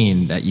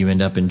routine that you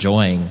end up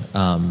enjoying.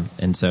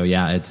 And so,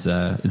 it's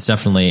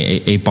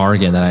definitely a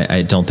bargain that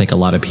I don't think a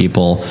lot of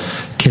people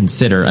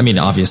consider. I mean,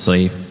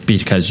 obviously,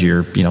 because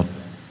you're,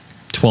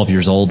 12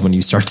 years old when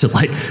you start to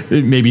like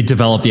maybe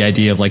develop the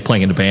idea of like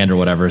playing in a band or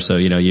whatever. So,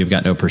 you've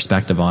got no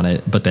perspective on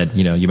it, but then,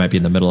 you might be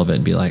in the middle of it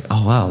and be like,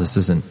 oh wow, this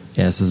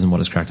isn't what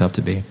it's cracked up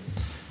to be.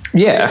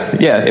 Yeah,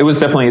 it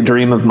was definitely a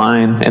dream of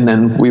mine, and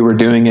then we were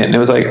doing it, and it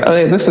was like, oh,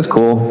 hey, this is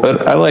cool,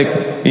 but I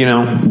like,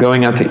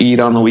 going out to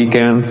eat on the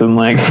weekends and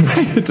like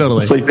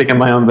totally sleeping in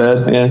my own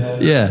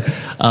bed. Yeah.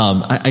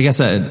 I guess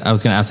I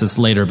was going to ask this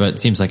later, but it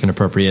seems like an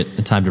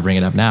appropriate time to bring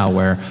it up now.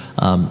 Where,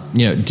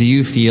 do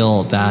you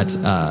feel that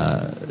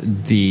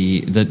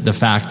the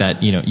fact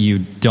that you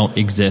don't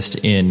exist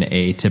in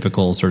a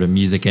typical sort of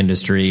music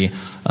industry,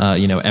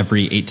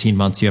 every 18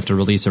 months you have to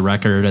release a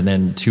record and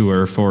then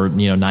tour for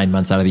 9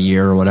 months out of the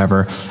year or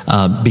whatever,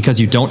 because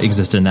you don't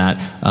exist in that,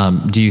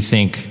 do you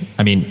think,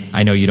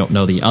 I know you don't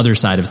know the other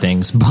side of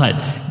things, but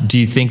do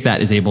you think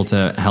that is able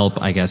to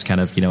help, I guess, kind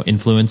of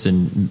influence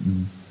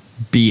and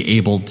be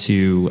able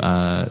to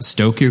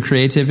stoke your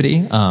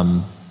creativity?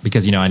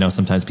 Because I know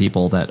sometimes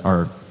people that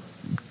are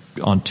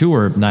on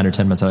tour 9 or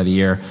 10 months out of the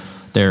year,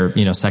 their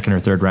second or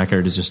third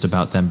record is just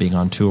about them being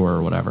on tour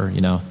or whatever. Do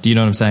you know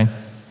what I'm saying?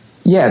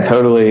 Yeah,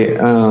 totally.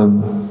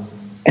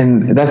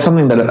 And that's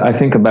something that I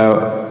think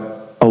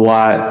about a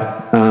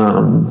lot.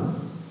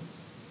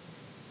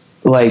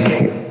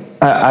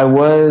 I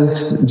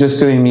was just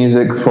doing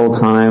music full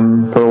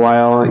time for a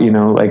while,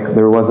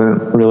 there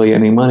wasn't really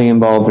any money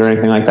involved or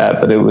anything like that,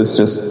 but it was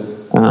just,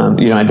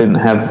 I didn't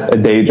have a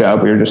day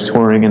job. We were just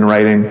touring and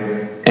writing,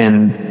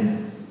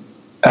 and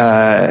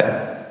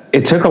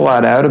it took a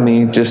lot out of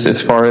me, just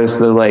as far as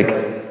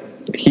the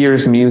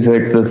here's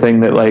music, the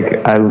thing that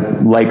I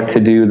like to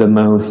do the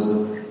most,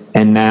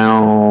 and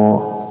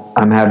now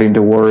I'm having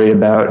to worry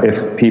about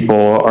if people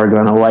are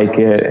going to like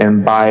it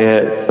and buy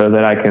it so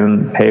that I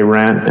can pay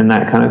rent and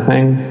that kind of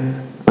thing.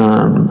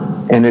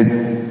 And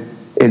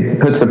it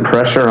puts a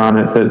pressure on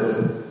it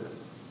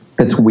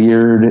that's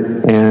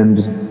weird,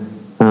 and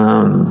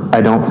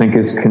I don't think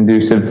is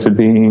conducive to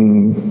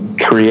being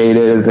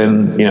creative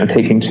and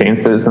taking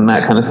chances and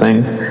that kind of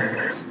thing.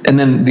 And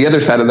then the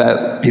other side of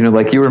that,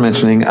 like you were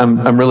mentioning,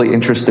 I'm really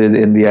interested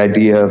in the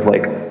idea of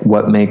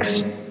what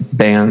makes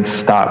bands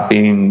stop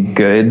being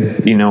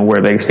good,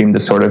 where they seem to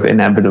sort of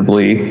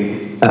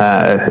inevitably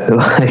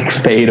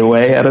fade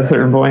away at a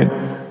certain point.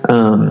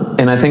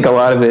 And I think a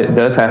lot of it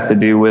does have to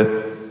do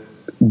with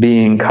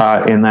being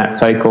caught in that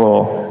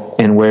cycle,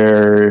 and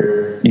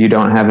where you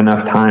don't have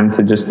enough time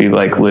to just be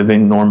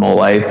living normal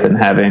life and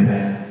having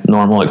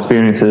normal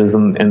experiences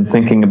and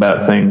thinking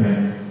about things.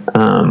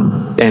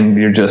 And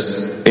you're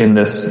just in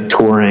this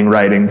touring,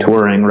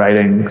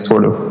 writing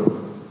sort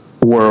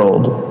of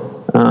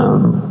world.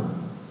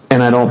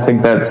 And I don't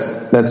think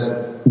that's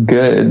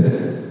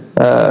good.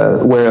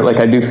 Where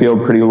I do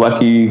feel pretty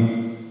lucky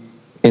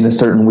in a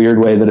certain weird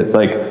way that it's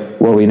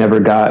we never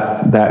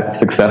got that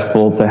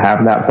successful to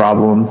have that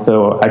problem.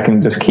 So I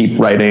can just keep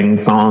writing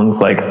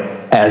songs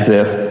as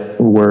if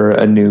we're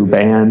a new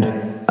band,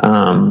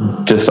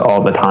 just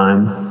all the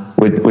time.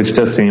 Which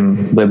does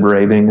seem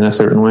liberating in a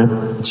certain way.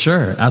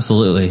 Sure,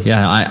 absolutely.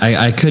 Yeah,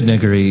 I couldn't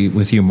agree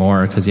with you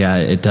more, because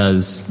it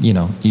does.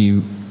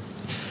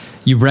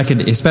 You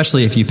reckon,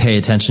 especially if you pay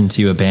attention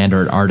to a band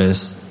or an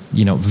artist,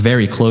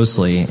 very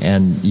closely,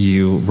 and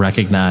you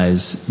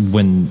recognize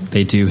when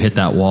they do hit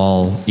that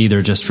wall,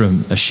 either just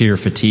from a sheer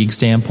fatigue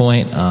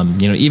standpoint.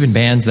 Even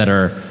bands that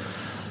are,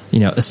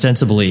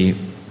 ostensibly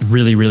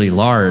really, really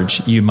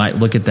large, you might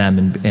look at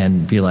them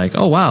and be like,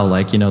 oh wow,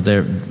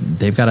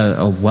 they've got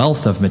a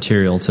wealth of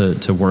material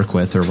to work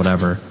with or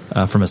whatever,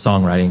 from a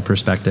songwriting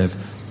perspective.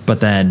 But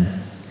then,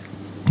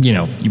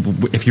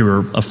 if you're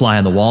a fly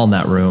on the wall in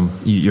that room,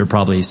 you're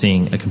probably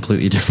seeing a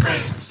completely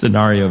different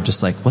scenario of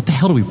just what the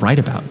hell do we write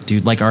about,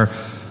 dude? Our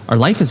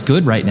life is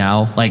good right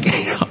now.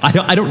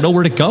 I don't know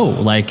where to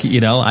go. I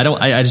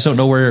just don't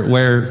know where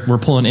we're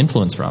pulling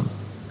influence from.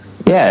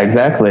 Yeah,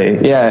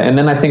 exactly. Yeah. And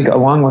then I think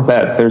along with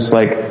that, there's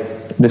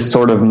this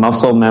sort of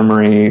muscle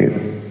memory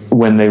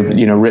when they've,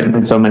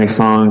 written so many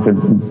songs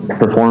and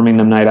performing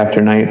them night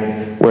after night,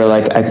 where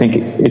I think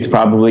it's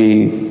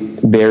probably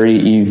very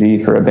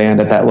easy for a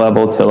band at that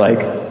level to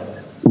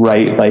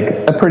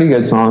write a pretty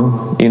good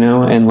song, and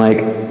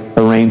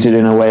arrange it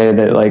in a way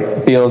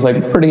that feels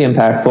pretty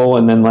impactful,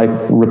 and then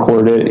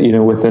record it,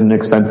 with an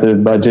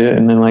expensive budget,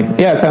 and then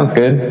yeah, it sounds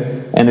good.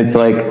 And it's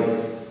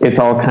it's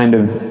all kind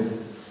of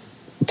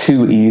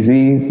too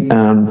easy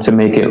to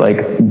make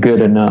it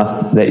good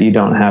enough that you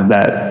don't have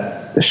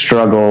that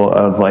struggle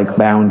of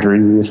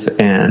boundaries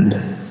and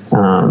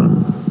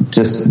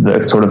just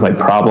the sort of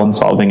problem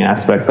solving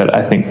aspect that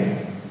I think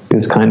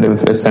is kind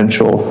of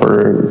essential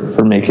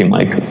for making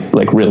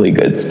really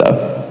good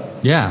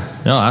stuff. Yeah,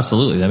 no,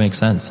 absolutely, that makes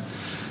sense.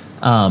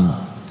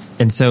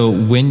 And so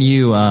when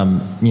you,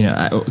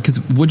 because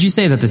would you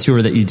say that the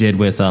tour that you did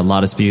with La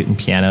Dispute and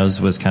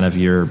Pianos was kind of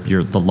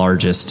the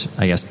largest,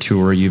 I guess,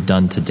 tour you've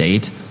done to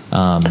date?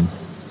 Yeah.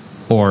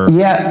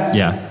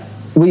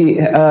 We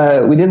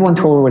did one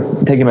tour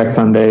with Taking Back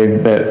Sunday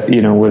that,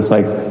 was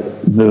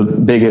the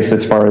biggest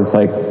as far as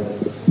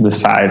the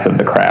size of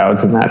the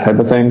crowds and that type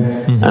of thing.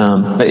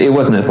 Mm-hmm. But it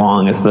wasn't as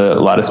long as the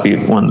La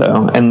Dispute one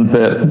though. And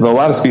the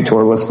La Dispute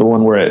tour was the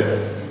one where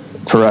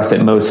for us,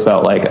 it most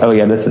felt oh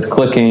yeah, this is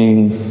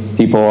clicking.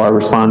 People are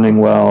responding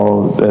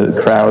well. The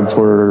crowds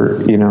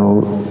were,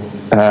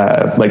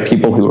 like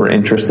people who were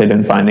interested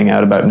in finding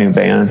out about new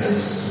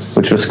bands,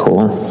 which was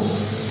cool.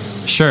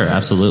 Sure,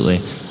 absolutely.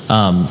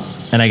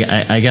 And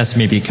I guess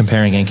maybe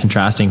comparing and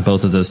contrasting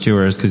both of those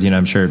tours, because,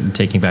 I'm sure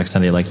Taking Back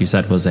Sunday, like you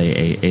said, was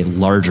a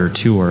larger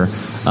tour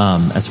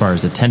as far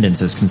as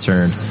attendance is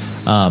concerned.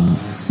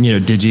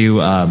 Did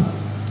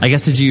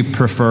you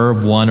prefer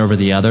one over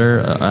the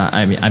other?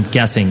 I'm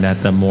guessing that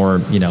the more,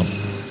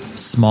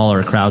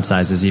 smaller crowd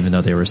sizes, even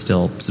though they were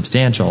still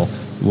substantial,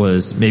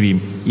 was maybe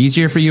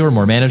easier for you or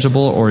more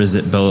manageable, or is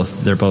it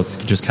both? They're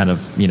both just kind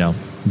of,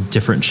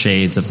 different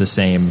shades of the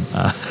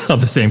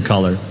same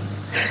color.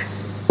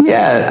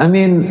 Yeah, I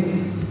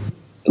mean,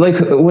 like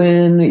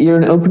when you're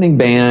an opening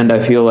band, I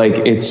feel like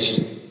it's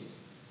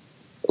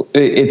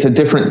a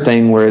different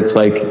thing where it's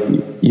like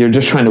you're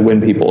just trying to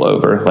win people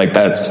over. Like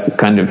that's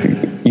kind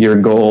of your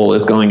goal,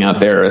 is going out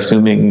there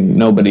assuming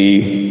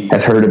nobody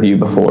has heard of you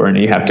before, and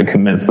you have to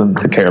convince them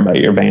to care about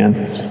your band.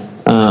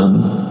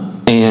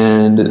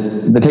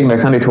 And the Taking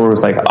Back Sunday tour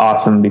was like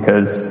awesome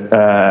because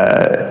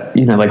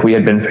like we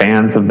had been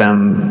fans of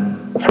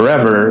them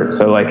forever,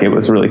 so like it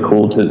was really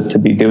cool to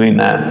be doing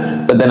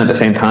that. But then at the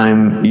same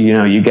time,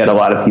 you get a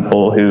lot of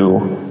people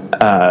who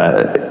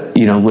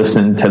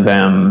listened to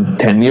them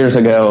 10 years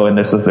ago, and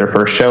this is their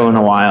first show in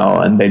a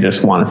while, and they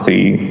just want to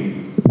see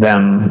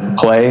them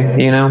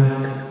play,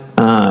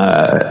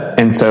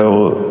 and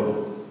so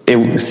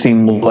it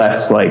seemed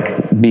less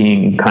like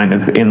being kind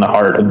of in the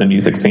heart of the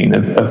music scene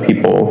of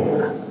people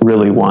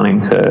really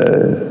wanting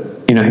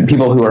to,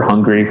 people who are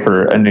hungry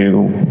for a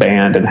new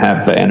band and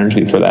have the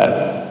energy for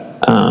that.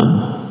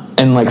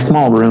 And like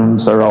small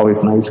rooms are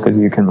always nice because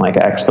you can like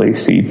actually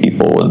see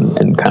people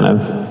and kind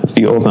of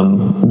feel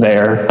them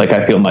there. Like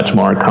I feel much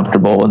more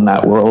comfortable in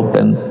that world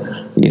than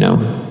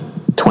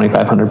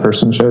 2,500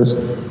 person shows.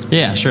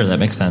 Yeah, sure, that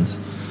makes sense.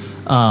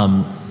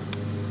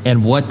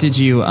 And what did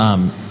you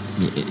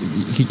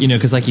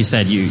because like you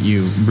said,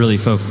 you really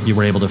you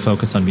were able to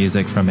focus on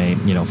music from a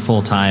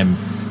full-time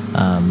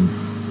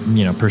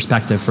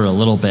perspective for a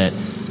little bit.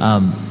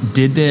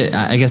 Did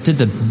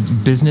the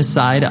business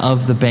side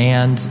of the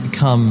band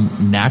come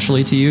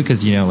naturally to you?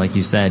 Because, like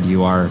you said,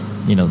 you are,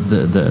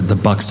 the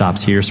buck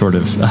stops here sort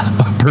of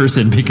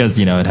person, because,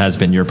 it has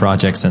been your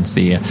project since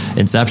the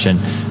inception.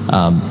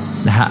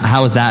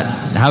 How is that?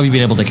 How have you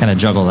been able to kind of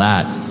juggle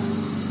that?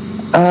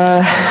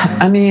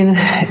 I mean,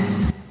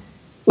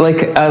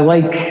 like, I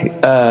like,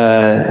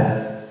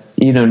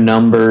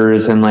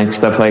 numbers and like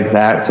stuff like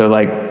that. So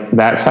like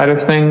that side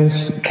of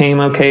things came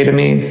okay to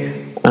me.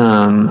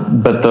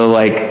 But the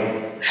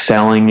like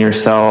selling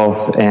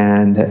yourself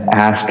and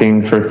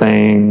asking for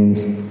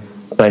things,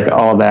 like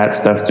all that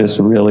stuff just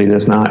really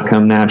does not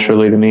come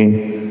naturally to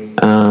me.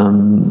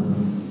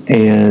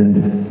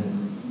 And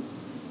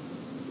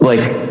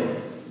like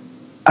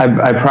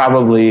I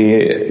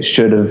probably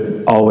should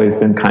have always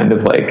been kind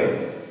of like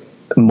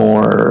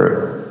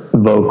more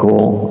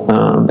vocal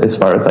as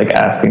far as like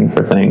asking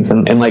for things,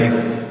 and like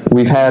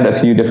we've had a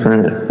few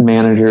different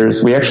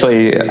managers. I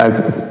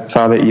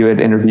saw that you had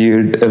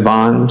interviewed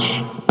Evange.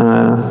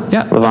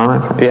 Yeah.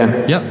 Levanis.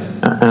 Yeah.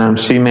 Yep.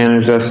 She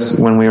managed us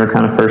when we were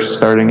kind of first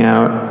starting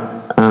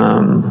out.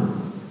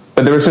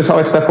 But there was just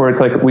always stuff where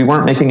it's like we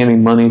weren't making any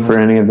money for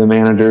any of the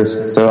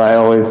managers, so I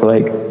always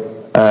like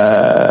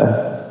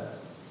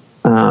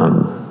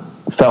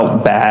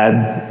felt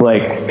bad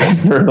like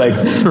for like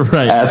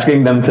right.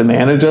 asking them to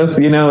manage us.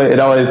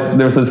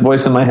 There was this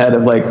voice in my head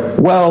of like,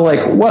 well,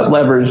 like what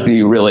leverage do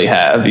you really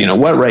have?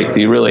 What right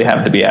do you really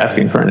have to be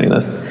asking for any of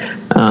this?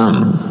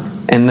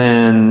 And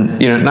then,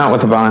 not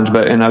with Avenge,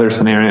 but in other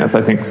scenarios,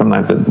 I think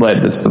sometimes it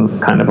led to some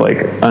kind of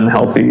like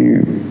unhealthy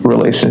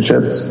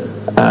relationships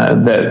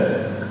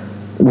that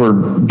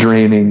were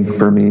draining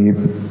for me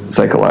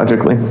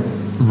psychologically.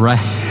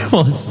 Right.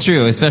 Well, it's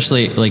true,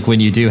 especially like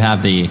when you do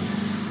have the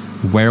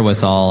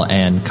wherewithal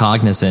and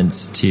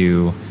cognizance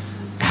to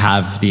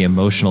have the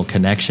emotional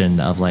connection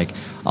of like,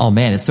 oh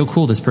man, it's so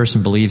cool this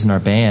person believes in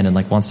our band and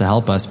like wants to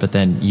help us, but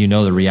then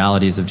the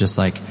realities of just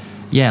like,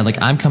 yeah,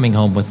 like I'm coming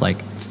home with like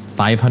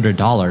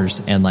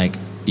 $500 and like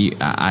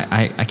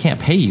I can't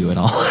pay you at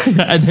all.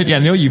 And then, I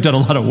know you've done a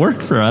lot of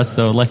work for us,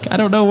 so like I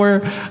don't know where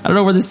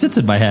this sits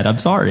in my head. I'm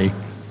sorry.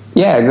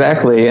 Yeah,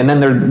 exactly. And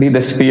then there'd be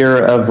this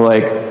fear of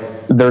like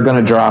they're going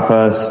to drop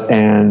us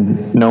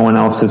and no one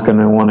else is going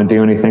to want to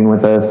do anything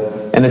with us.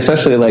 And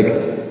especially like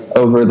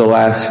over the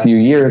last few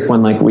years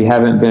when like we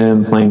haven't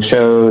been playing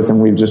shows and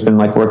we've just been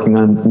like working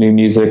on new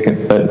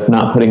music but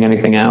not putting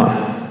anything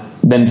out,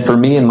 then for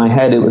me in my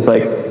head it was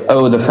like,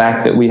 oh, the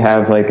fact that we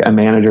have like a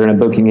manager and a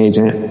booking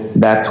agent,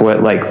 that's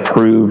what like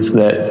proves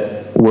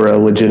that we're a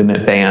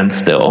legitimate band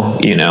still,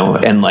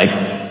 and like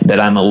that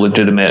I'm a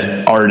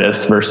legitimate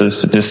artist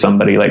versus just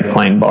somebody like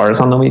playing bars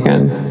on the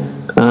weekend.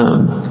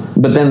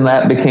 But then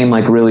that became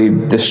like really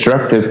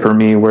destructive for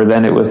me, where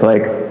then it was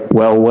like,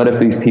 well, what if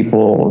these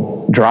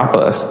people drop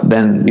us?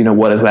 Then,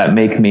 what does that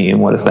make me?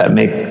 And what does that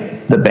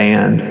make the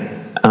band?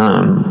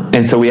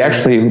 And so we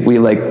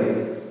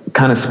like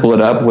kind of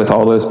split up with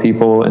all those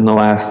people in the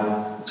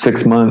last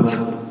 6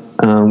 months,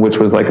 which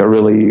was like a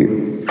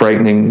really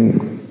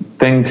frightening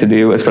thing to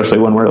do, especially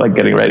when we're like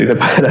getting ready to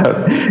put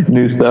out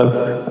new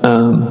stuff.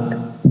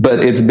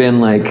 But it's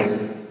been like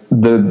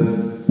the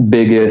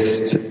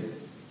biggest,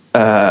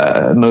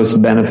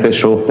 most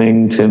beneficial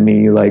thing to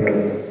me,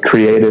 like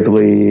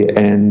creatively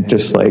and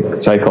just like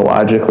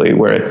psychologically,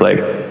 where it's like,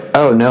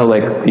 oh no,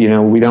 like, you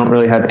know, we don't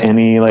really have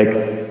any like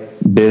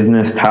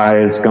business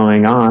ties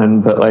going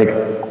on, but like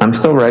I'm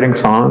still writing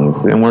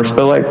songs and we're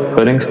still like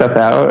putting stuff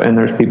out and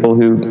there's people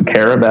who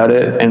care about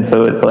it. And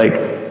so it's like,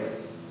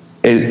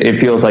 it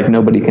feels like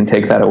nobody can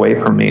take that away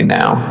from me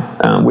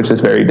now, which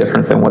is very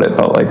different than what it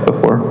felt like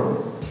before.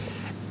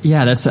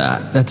 Yeah,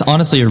 that's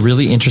honestly a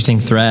really interesting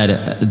thread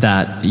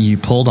that you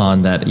pulled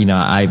on that, you know,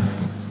 I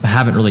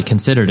haven't really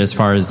considered as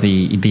far as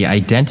the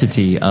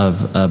identity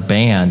of a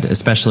band,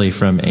 especially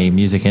from a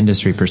music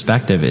industry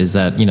perspective, is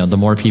that, you know, the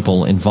more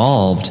people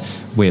involved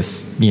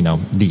with, you know,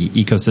 the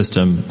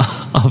ecosystem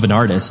of an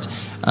artist,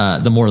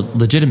 the more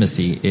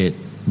legitimacy it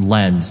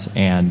lends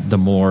and the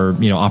more,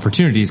 you know,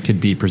 opportunities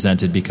could be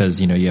presented because,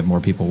 you know, you have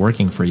more people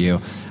working for you.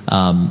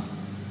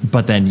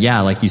 But then,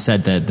 yeah, like you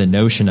said, the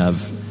notion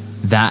of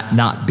that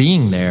not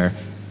being there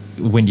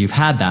when you've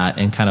had that,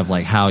 and kind of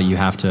like how you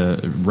have to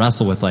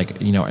wrestle with,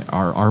 like, you know,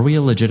 are we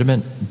a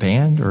legitimate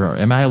band, or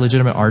am I a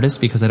legitimate artist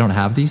because I don't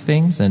have these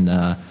things? And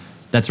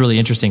that's really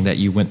interesting that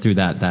you went through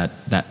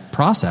that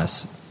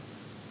process.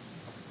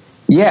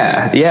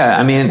 Yeah.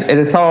 I mean,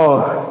 it's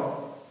all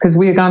because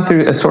we had gone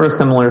through a sort of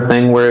similar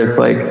thing where it's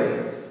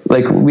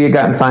like we had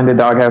gotten signed to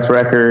Doghouse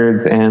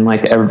Records and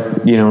like,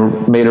 you know,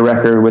 made a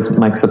record with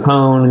Mike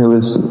Sapone, who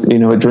was, you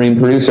know, a dream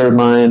producer of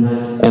mine.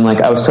 And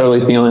like, I was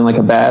totally feeling like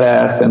a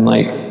badass, and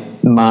like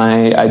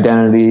my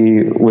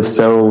identity was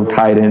so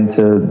tied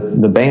into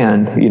the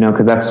band, you know,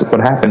 cause that's what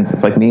happens.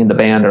 It's like me and the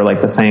band are like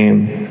the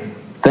same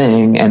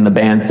thing, and the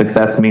band's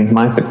success means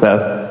my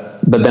success.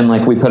 But then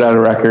like we put out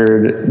a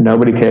record,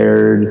 nobody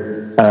cared.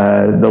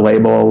 The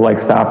label like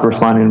stopped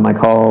responding to my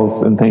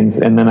calls and things.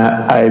 And then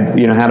I,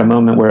 you know, had a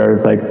moment where I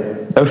was like,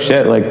 oh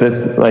shit, like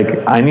this,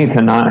 like I need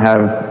to not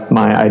have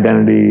my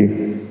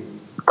identity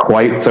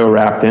quite so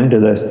wrapped into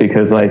this,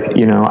 because like,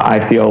 you know, I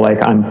feel like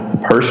I'm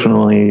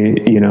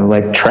personally, you know,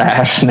 like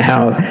trash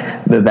now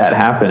that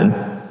happened.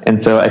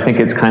 And so I think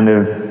it's kind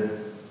of,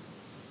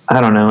 I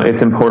don't know,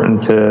 it's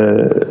important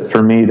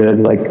for me to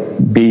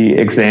like be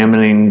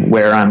examining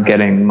where I'm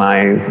getting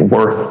my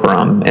worth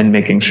from and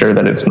making sure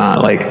that it's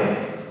not like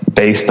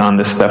based on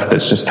this stuff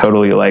that's just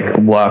totally like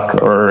luck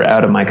or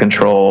out of my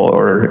control,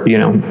 or, you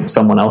know,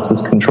 someone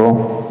else's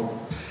control.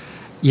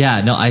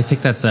 Yeah, no, I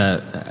think that's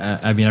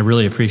I mean, I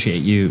really appreciate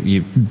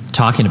you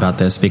talking about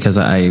this, because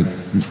I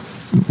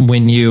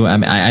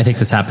think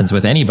this happens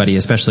with anybody,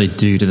 especially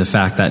due to the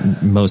fact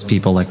that most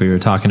people, like we were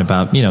talking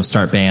about, you know,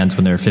 start bands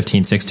when they're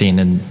 15, 16,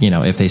 and, you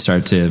know, if they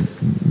start to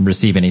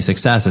receive any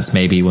success, it's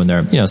maybe when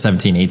they're, you know,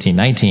 17, 18,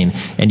 19,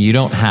 and you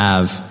don't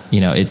have,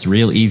 you know, it's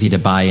real easy to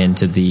buy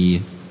into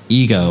the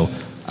ego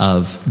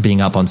of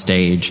being up on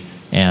stage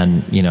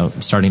and, you know,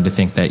 starting to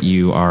think that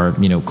you are,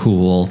 you know,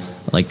 cool.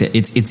 Like that,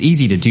 it's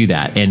easy to do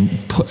that and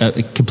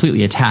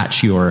completely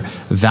attach your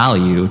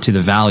value to the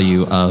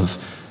value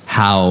of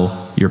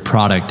how your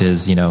product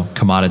is, you know,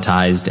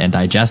 commoditized and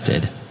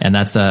digested. And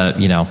that's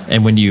you know,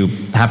 and when you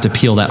have to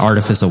peel that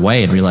artifice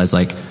away and realize,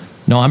 like,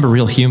 no, I'm a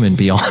real human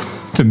beyond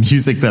the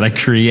music that I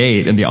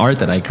create and the art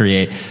that I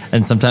create.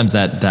 And sometimes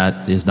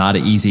that is not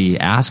an easy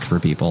ask for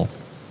people.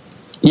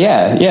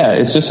 Yeah,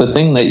 it's just a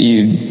thing that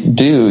you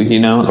do, you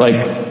know. Like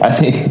I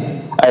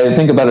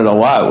think about it a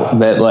lot,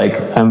 that like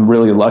I'm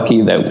really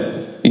lucky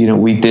that, you know,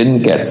 we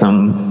didn't get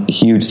some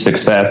huge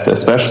success,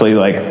 especially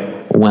like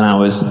when I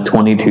was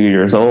 22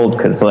 years old,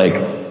 because like,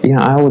 you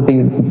know, I would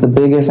be the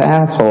biggest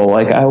asshole.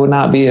 Like I would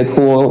not be a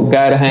cool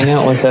guy to hang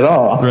out with at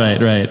all.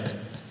 Right.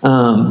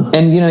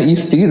 And you know, you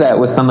see that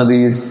with some of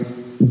these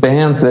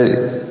bands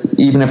that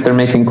even if they're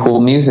making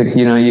cool music,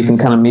 you know, you can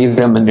kind of meet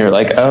them and you're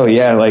like, oh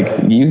yeah,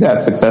 like you got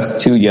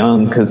success too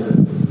young, because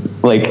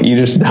like you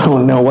just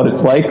don't know what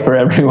it's like for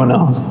everyone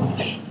else.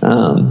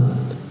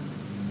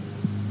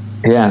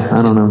 Yeah,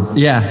 I don't know.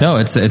 Yeah, no,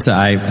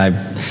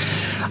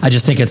 I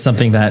just think it's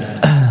something that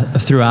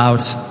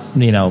throughout,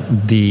 you know,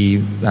 the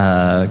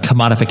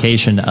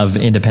commodification of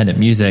independent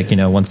music, you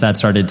know, once that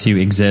started to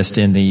exist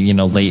in the, you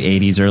know, late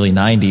 80s, early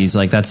 90s,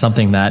 like that's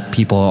something that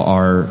people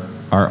are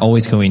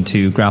always going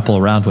to grapple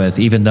around with,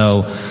 even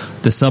though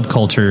the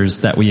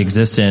subcultures that we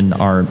exist in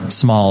are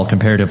small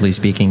comparatively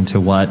speaking to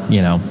what,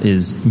 you know,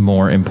 is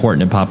more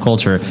important in pop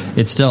culture.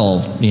 It's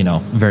still, you know,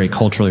 very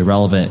culturally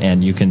relevant,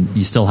 and you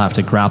still have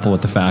to grapple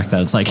with the fact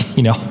that it's like,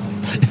 you know,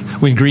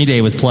 when Green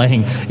Day was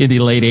playing in the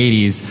late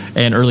 80s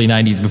and early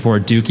 90s before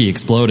Dookie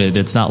exploded,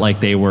 it's not like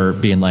they were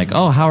being like,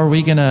 oh, how are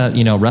we gonna,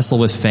 you know, wrestle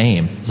with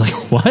fame? It's like,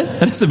 what?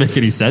 That doesn't make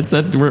any sense.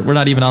 That we're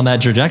not even on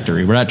that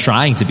trajectory. We're not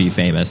trying to be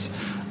famous.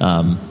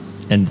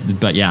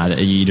 But yeah,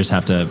 you just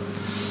have to.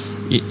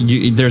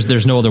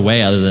 There's no other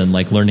way other than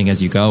like learning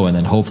as you go, and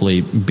then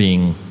hopefully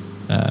being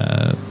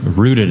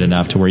rooted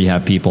enough to where you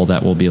have people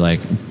that will be like,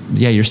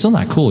 yeah, you're still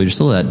not cool. You're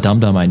still that dum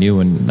dum I knew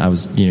when I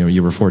was, you know,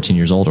 you were 14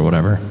 years old or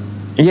whatever.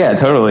 Yeah,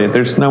 totally.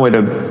 There's no way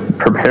to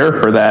prepare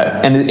for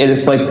that. And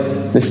it's like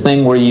this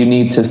thing where you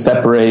need to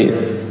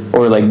separate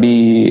or like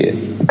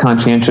be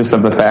conscientious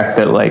of the fact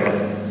that like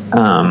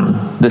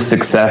the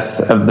success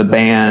of the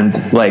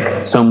band,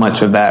 like so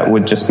much of that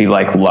would just be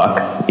like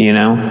luck, you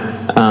know?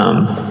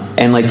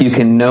 And like you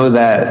can know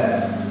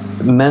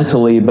that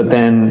mentally, but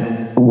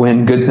then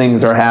when good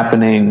things are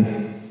happening,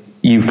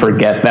 you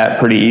forget that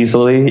pretty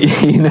easily,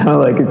 you know,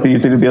 like it's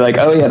easy to be like,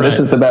 oh yeah, this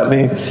is about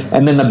me.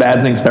 And then the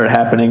bad things start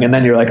happening. And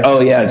then you're like,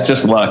 oh yeah, it's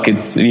just luck.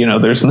 It's, you know,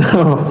 there's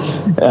no,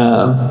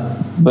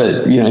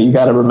 but you know, you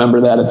got to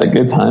remember that at the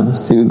good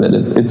times too, that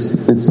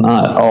it's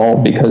not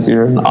all because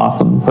you're an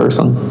awesome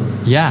person.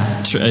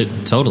 Yeah,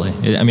 totally.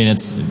 I mean,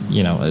 it's,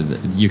 you know,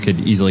 you could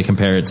easily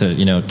compare it to,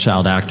 you know,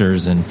 child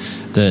actors and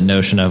the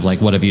notion of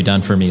like, what have you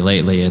done for me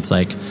lately? It's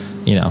like,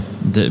 you know,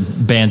 the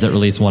bands that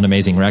release one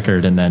amazing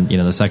record and then, you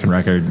know, the second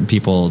record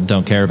people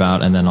don't care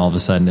about. And then all of a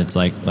sudden it's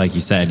like you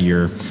said,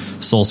 you're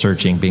soul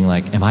searching, being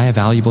like, am I a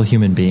valuable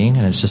human being?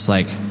 And it's just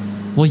like,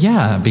 well,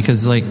 yeah,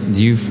 because like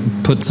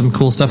you've put some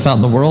cool stuff out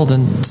in the world.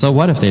 And so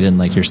what if they didn't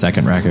like your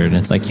second record? And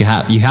it's like, you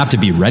have to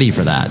be ready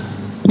for that.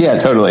 Yeah,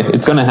 totally.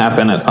 It's going to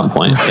happen at some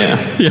point.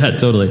 Yeah. Yeah,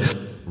 totally.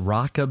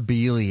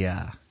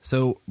 Rockabilia.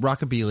 So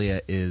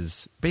Rockabilia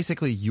is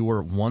basically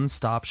your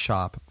one-stop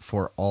shop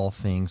for all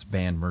things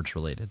band merch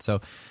related.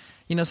 So,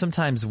 you know,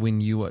 sometimes when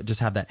you just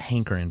have that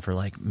hankering for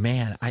like,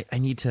 man, I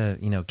need to,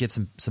 you know, get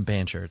some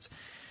band shirts.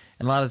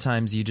 And a lot of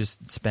times you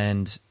just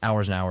spend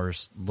hours and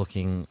hours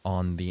looking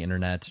on the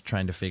internet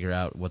trying to figure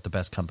out what the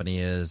best company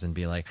is and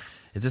be like,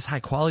 is this high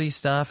quality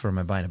stuff or am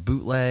I buying a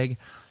bootleg?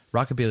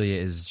 Rockabilia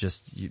is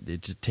just,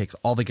 it just takes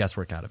all the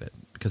guesswork out of it,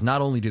 because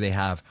not only do they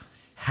have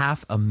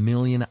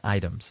 500,000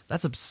 items.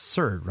 That's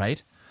absurd,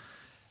 right?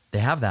 They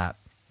have that.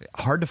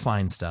 Hard to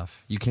find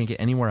stuff. You can't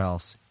get anywhere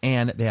else.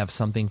 And they have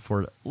something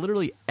for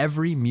literally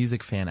every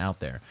music fan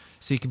out there.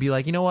 So you could be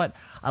like, you know what?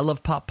 I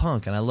love pop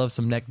punk and I love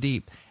some Neck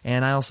Deep.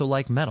 And I also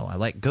like metal. I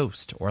like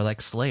Ghost or I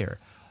like Slayer.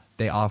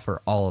 They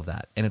offer all of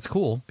that. And it's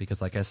cool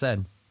because, like I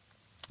said,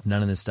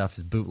 none of this stuff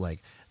is bootleg.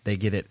 They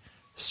get it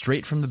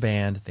straight from the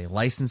band. They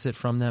license it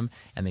from them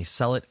and they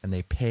sell it and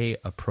they pay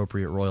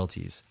appropriate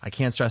royalties. I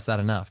can't stress that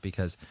enough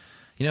because,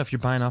 you know, if you're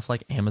buying off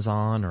like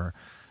Amazon or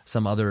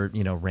some other,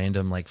 you know,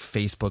 random like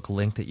Facebook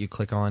link that you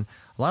click on,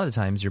 a lot of the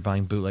times you're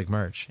buying bootleg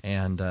merch.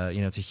 And,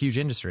 you know, it's a huge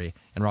industry.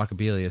 And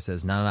Rockabilia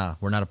says, no,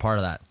 we're not a part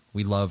of that.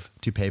 We love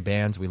to pay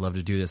bands. We love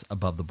to do this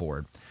above the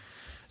board.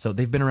 So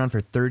they've been around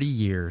for 30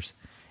 years.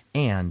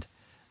 And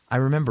I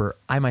remember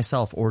I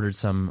myself ordered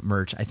some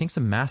merch, I think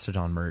some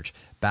Mastodon merch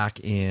back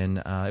in,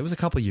 it was a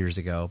couple years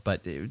ago,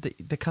 but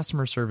the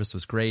customer service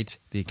was great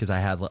because I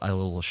had a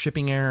little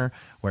shipping error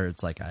where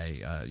it's like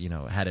I, you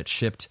know, had it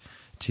shipped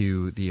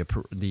to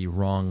the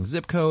wrong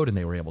zip code and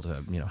they were able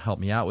to, you know, help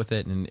me out with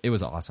it. And it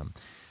was awesome.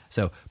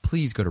 So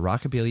please go to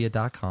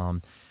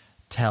rockabilia.com,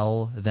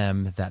 tell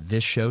them that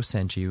this show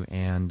sent you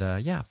and,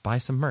 yeah, buy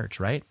some merch,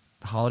 right?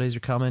 The holidays are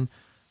coming.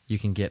 You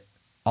can get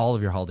all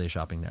of your holiday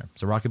shopping there.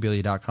 So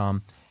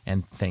rockabilia.com.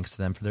 And thanks to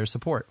them for their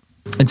support.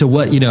 And so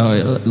what, you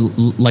know,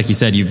 like you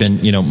said, you've been,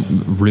 you know,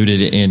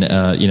 rooted in,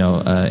 you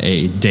know,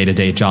 a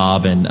day-to-day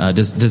job. And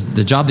does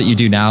the job that you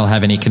do now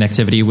have any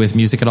connectivity with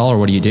music at all, or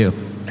what do you do?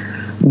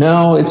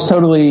 No, it's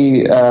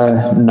totally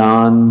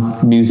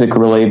non-music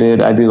related.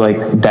 I do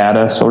like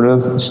data sort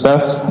of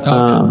stuff.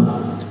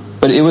 Okay.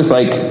 But it was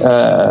like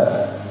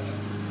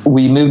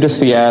we moved to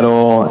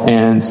Seattle,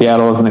 and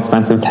Seattle is an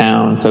expensive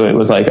town. So it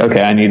was like,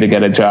 okay, I need to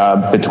get a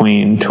job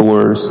between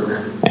tours.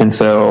 And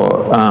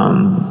so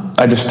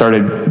I just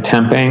started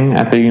temping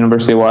at the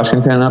University of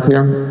Washington up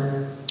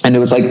here. And it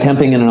was like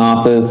temping in an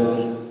office,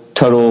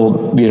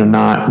 total, you know,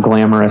 not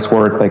glamorous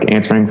work, like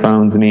answering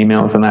phones and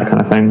emails and that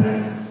kind of thing.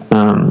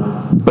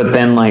 But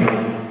then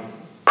like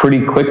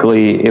pretty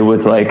quickly it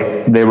was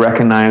like they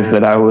recognized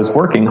that I was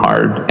working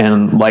hard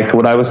and liked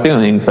what I was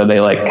doing. So they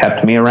like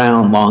kept me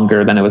around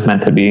longer than it was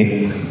meant to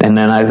be. And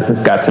then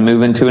I got to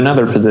move into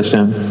another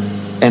position.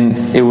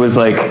 And it was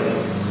like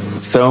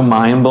so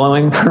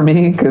mind-blowing for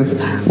me because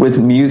with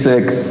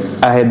music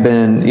I had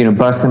been, you know,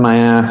 busting my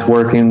ass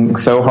working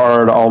so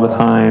hard all the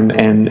time,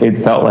 and it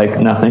felt like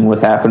nothing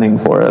was happening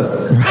for us.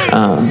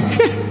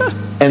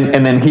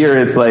 And then here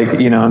it's like,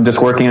 you know, I'm just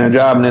working on a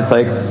job and it's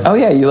like, oh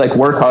yeah, you like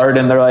work hard,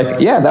 and they're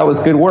like, yeah, that was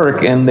good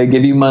work, and they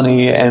give you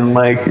money and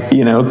like,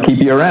 you know, keep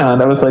you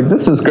around. I was like,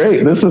 this is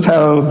great. This is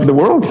how the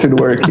world should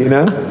work, you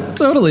know?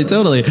 Totally.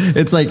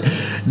 It's like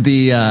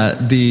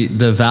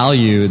the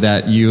value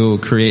that you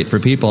create for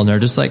people, and they're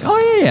just like,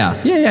 oh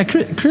yeah.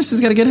 Chris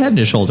has got a good head in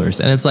his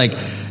shoulders, and it's like,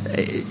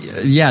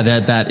 yeah,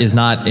 that is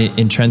not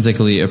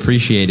intrinsically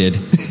appreciated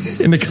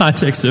in the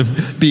context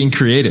of being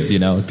creative. You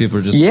know, people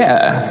are just,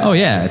 yeah, oh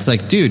yeah, it's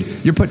like, dude,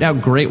 you're putting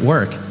out great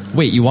work.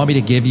 Wait, you want me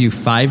to give you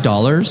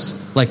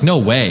 $5? Like, no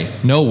way.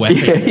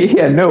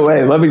 Yeah, no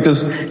way. Let me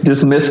just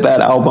dismiss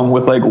that album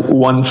with like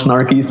one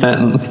snarky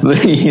sentence.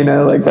 You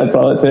know, like that's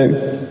all it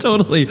takes.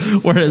 Totally.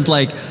 Whereas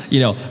like, you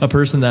know, a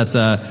person that's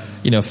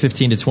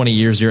 15 to 20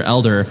 years your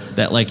elder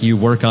that like you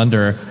work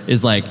under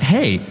is like,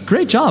 hey,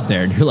 great job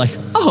there. And you're like,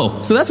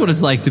 oh, so that's what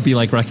it's like to be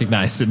like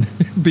recognized and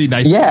be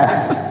nice.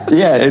 Yeah.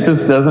 Yeah. It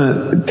just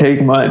doesn't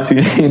take much,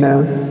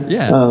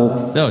 Yeah.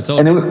 No, totally.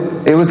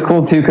 And it was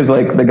cool too. Cause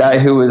like the guy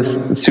who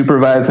was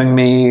supervising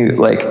me,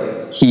 like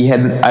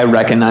I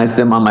recognized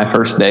him on my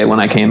first day when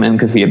I came in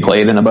cause he had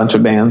played in a bunch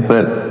of bands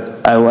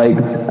that I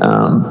liked.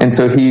 And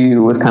so he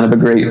was kind of a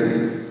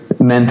great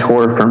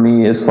mentor for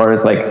me as far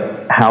as like,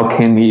 how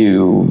can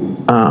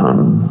you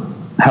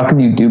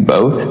do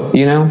both,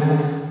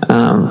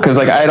 cause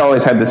like I'd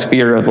always had this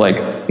fear of like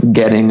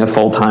getting a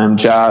full-time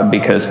job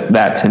because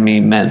that to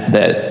me meant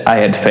that I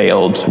had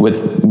failed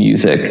with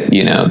music,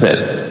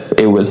 that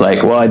it was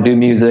like, well, I do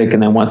music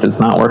and then once it's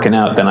not working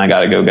out, then I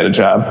got to go get a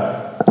job.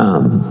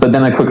 But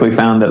then I quickly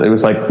found that it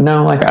was like,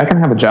 no, like I can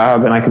have a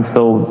job and I can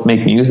still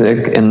make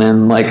music. And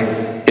then like,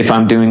 if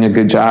I'm doing a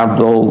good job,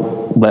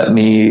 they'll let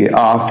me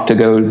off to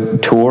go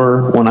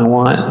tour when I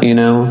want,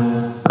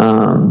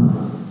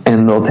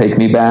 and they'll take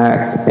me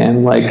back.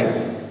 And like,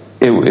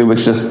 it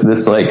was just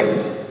this like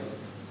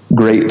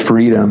great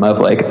freedom of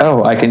like,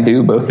 oh, I can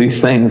do both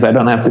these things. I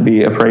don't have to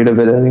be afraid of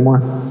it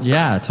anymore.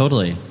 Yeah,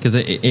 totally. Cause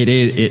it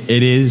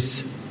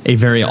is a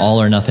very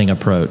all or nothing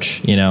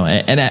approach,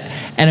 and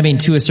I mean,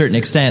 to a certain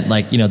extent,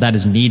 like, that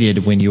is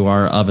needed when you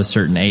are of a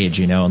certain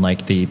age, and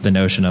like the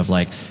notion of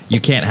like,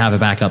 you can't have a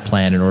backup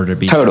plan in order to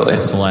be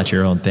successful at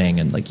your own thing.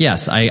 And like,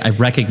 yes, I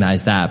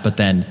recognize that, but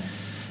then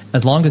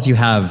as long as you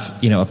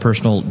have, a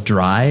personal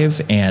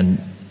drive and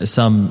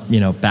some,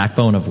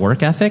 backbone of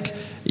work ethic,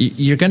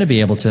 you're going to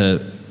be able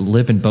to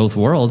live in both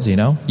worlds.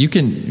 You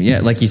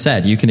can, like you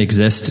said, you can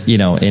exist,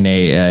 in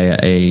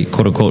a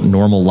quote unquote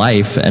normal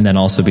life, and then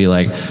also be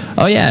like,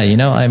 oh yeah,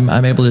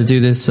 I'm able to do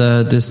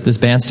this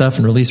band stuff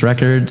and release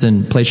records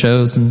and play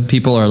shows, and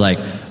people are like,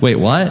 wait,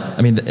 what?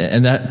 I mean,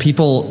 and that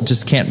people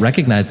just can't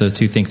recognize those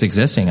two things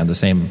existing on the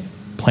same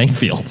playing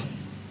field.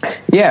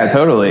 Yeah,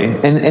 totally.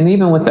 And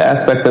even with the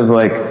aspect of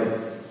like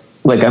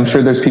I'm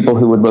sure there's people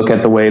who would look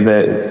at the way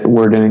that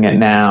we're doing it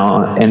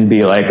now and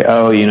be like,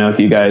 oh, if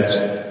you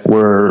guys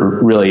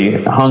were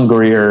really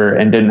hungrier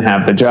and didn't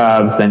have the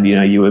jobs, then,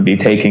 you would be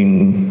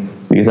taking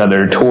these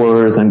other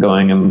tours and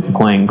going and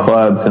playing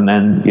clubs, and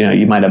then,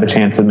 you might have a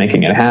chance of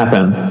making it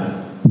happen.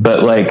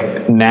 But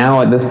like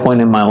now at this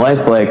point in my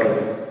life, like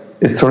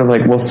it's sort of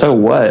like, well, so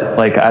what?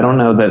 Like, I don't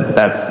know that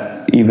that's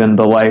even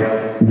the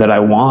life that I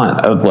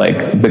want of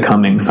like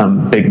becoming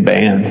some big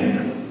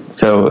band.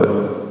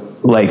 So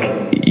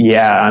like,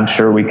 yeah, I'm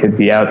sure we could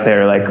be out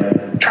there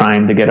like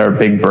trying to get our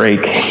big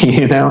break,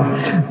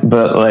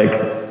 but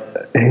like,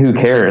 who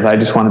cares? I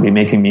just want to be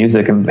making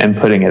music and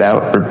putting it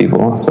out for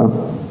people.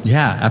 So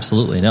yeah,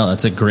 absolutely. No,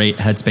 that's a great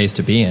headspace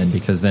to be in,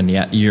 because then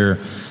you're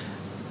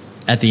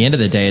at the end of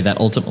the day, that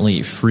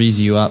ultimately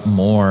frees you up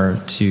more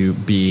to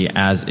be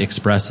as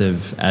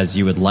expressive as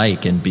you would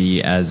like and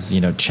be as,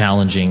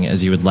 challenging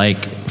as you would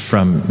like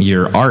from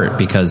your art,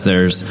 because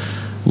there's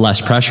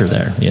less pressure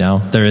there.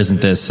 There isn't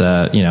this,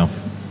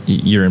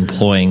 you're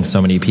employing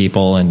so many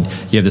people and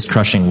you have this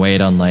crushing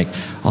weight on like,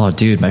 oh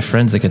dude, my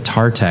friend's a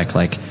guitar tech.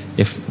 Like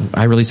if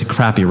I release a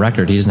crappy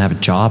record, he doesn't have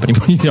a job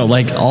anymore,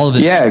 like all of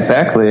this. Yeah,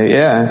 exactly.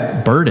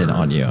 Yeah. Burden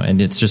on you. And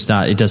it's just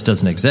not, it just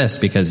doesn't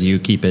exist because you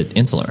keep it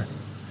insular.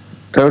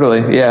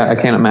 Totally. Yeah. I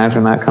can't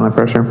imagine that kind of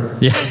pressure.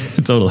 Yeah,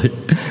 totally.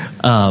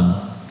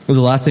 Well, the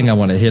last thing I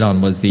want to hit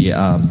on was the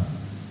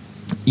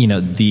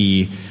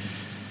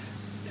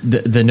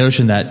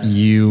notion that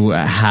you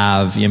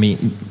have, I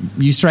mean,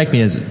 you strike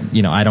me as,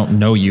 I don't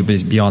know you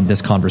beyond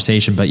this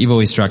conversation, but you've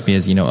always struck me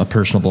as, a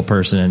personable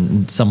person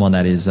and someone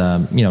that is,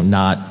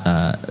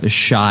 not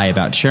shy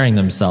about sharing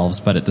themselves.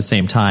 But at the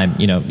same time,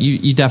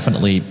 you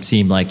definitely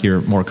seem like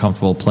you're more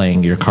comfortable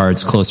playing your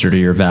cards closer to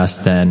your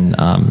vest than,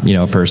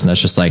 a person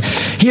that's just like,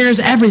 here's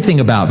everything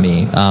about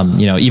me.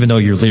 Even though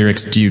your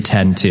lyrics do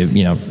tend to,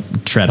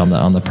 tread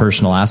on the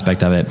personal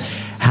aspect of it.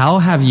 How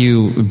have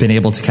you been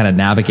able to kind of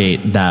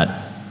navigate that,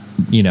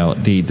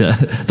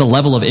 the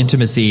level of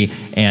intimacy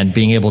and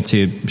being able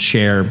to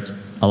share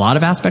a lot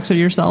of aspects of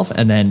yourself,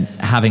 and then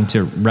having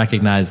to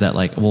recognize that,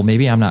 like, well,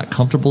 maybe I'm not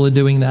comfortable in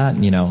doing that.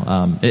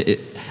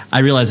 I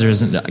realize there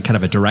isn't kind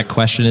of a direct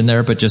question in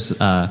there, but just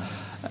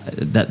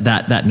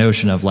that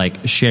notion of like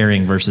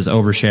sharing versus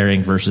oversharing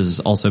versus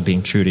also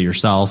being true to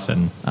yourself.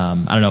 And I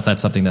don't know if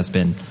that's something that's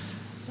been,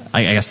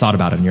 I guess, thought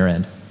about on your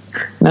end.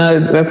 No,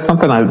 that's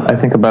something I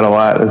think about a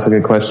lot. That's a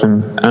good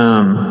question.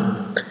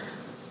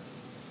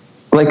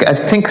 Like, I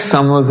think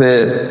some of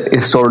it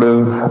is sort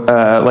of,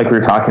 like we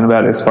were talking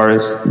about, as far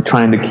as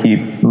trying to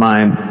keep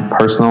my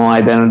personal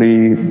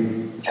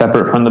identity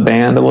separate from the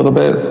band a little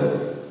bit.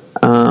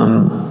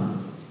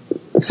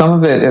 Some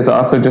of it is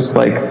also just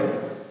like,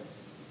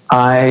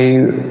 I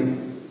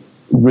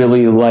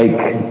really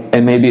like,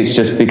 and maybe it's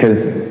just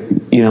because,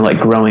 like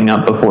growing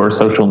up before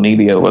social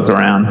media was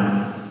around,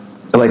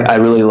 like I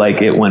really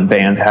like it when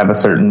bands have a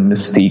certain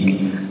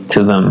mystique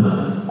to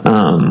them.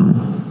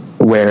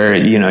 where,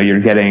 you know, you're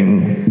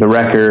getting the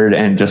record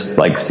and just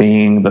like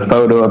seeing the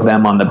photo of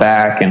them on the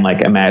back and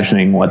like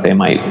imagining what they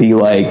might be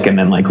like, and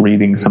then like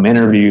reading some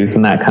interviews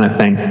and that kind of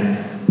thing.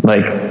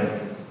 Like,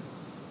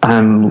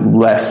 I'm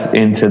less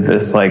into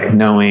this, like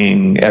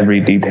knowing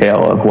every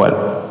detail of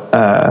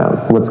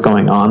what's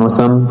going on with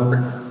them.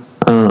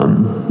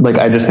 Like,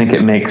 I just think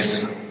it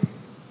makes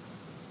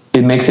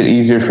it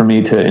easier for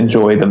me to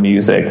enjoy the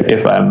music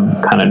if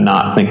I'm kind of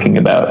not thinking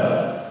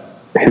about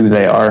who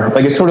they are.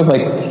 Like, it's sort of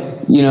like,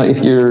 you know,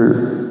 if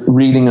you're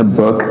reading a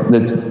book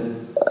that's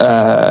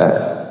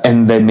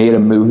and they made a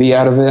movie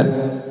out of it,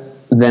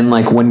 then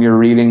like when you're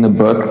reading the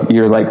book,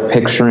 you're like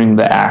picturing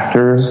the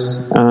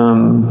actors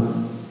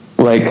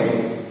like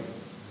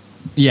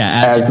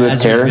as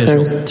those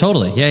characters.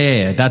 Totally.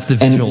 Yeah. That's the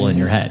visual in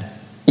your head.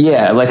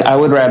 Yeah, like I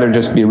would rather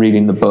just be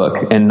reading the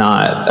book and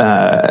not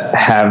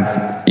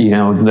have, you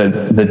know,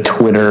 the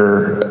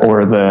Twitter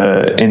or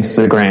the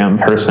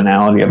Instagram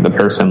personality of the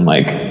person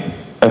like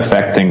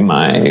affecting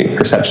my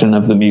perception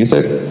of the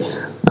music.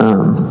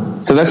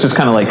 So that's just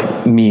kind of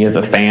like me as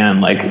a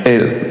fan, like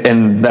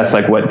and that's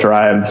like what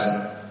drives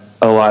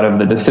a lot of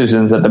the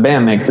decisions that the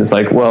band makes, is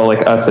like, well,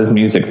 like us as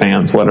music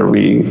fans, what are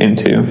we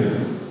into?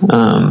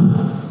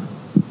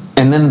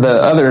 And then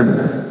the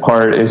other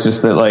part is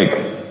just that like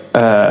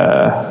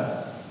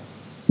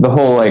the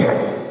whole like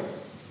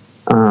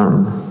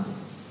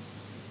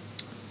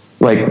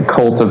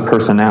cult of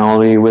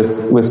personality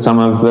with some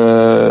of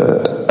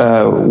the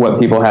what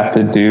people have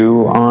to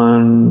do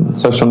on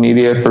social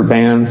media for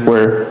bands,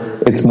 where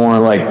it's more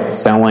like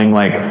selling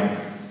like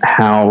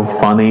how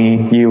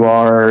funny you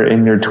are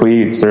in your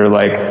tweets,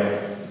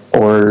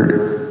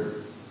 or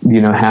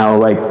you know, how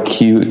like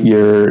cute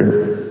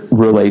your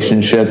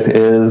relationship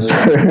is,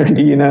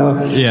 you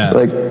know? Yeah.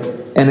 Like,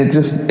 and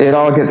it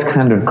all gets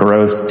kind of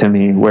gross to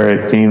me, where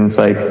it seems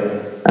like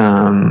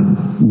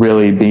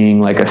really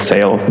being like a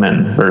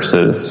salesman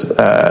versus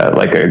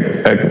like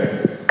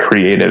a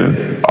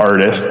creative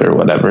artist or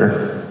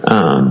whatever.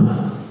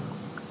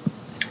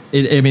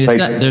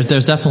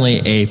 There's definitely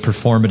a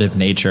performative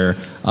nature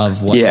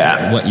of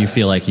what you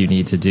feel like you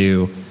need to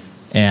do,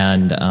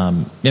 and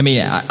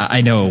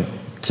I know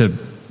to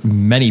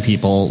many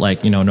people,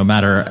 like, you know, no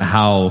matter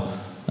how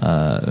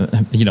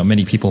you know,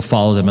 many people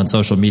follow them on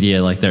social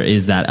media, like there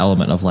is that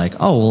element of like,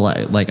 oh,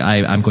 well, like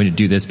I'm going to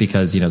do this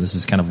because, you know, this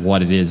is kind of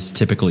what it is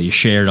typically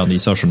shared on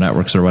these social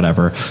networks or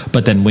whatever.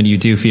 But then when you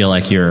do feel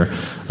like you're,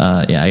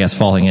 I guess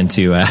falling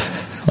into like,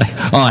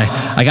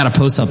 oh, I got to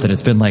post something.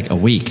 It's been like a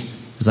week.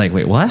 It's like,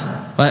 wait, what?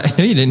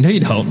 No, you didn't. No,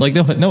 you don't. Like,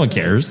 no one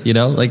cares. You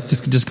know, like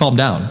just calm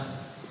down.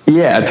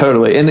 Yeah,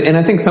 totally. And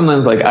I think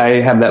sometimes like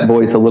I have that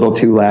voice a little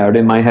too loud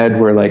in my head,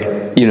 where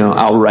like, you know,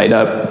 I'll write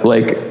up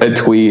like a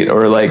tweet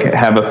or like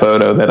have a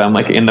photo that I'm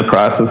like in the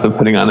process of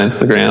putting on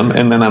Instagram,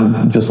 and then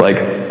I'm just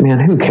like, man,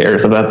 who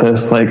cares about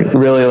this? Like,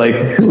 really, like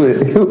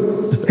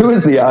who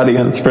is the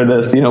audience for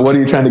this? You know, what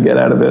are you trying to get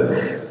out of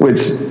it?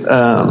 Which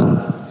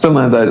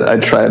sometimes I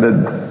try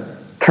to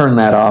turn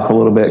that off a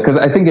little bit, because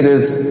I think it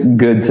is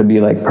good to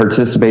be like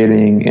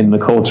participating in the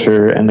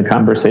culture and the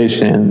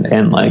conversation,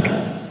 and like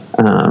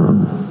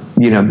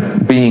you know,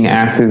 being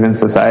active in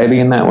society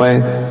in that way.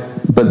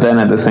 But then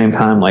at the same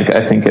time, like,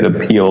 I think it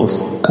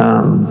appeals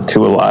to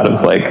a lot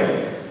of like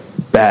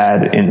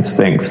bad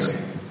instincts.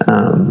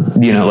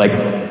 You know,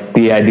 like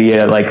the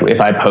idea, like if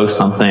I post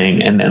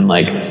something and then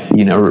like,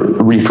 you know,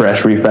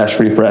 refresh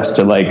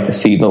to like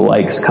see the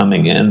likes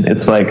coming in,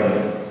 it's like,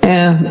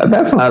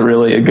 that's not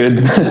really a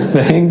good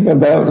thing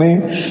about me.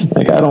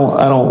 Like, I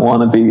don't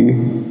want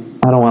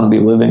to be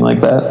living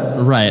like that.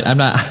 Right. I'm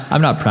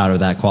not proud of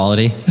that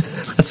quality.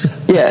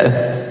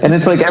 Yeah. And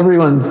it's like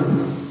everyone's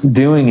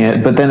doing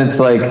it, but then it's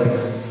like,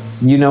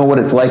 you know what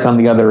it's like on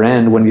the other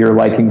end when you're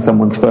liking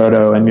someone's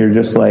photo and you're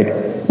just like,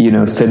 you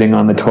know, sitting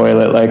on the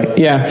toilet, like,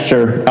 yeah,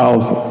 sure,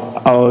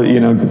 I'll, you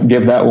know,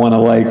 give that one a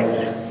like.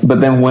 But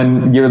then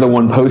when you're the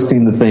one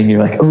posting the thing,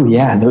 you're like, oh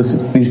yeah,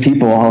 these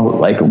people all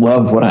like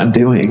love what I'm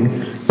doing.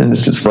 And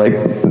it's just like,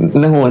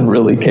 no one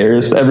really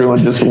cares. Everyone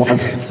just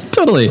wants.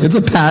 Totally. It's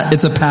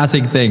a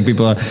passing thing.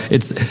 People,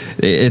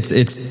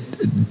 it's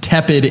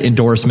tepid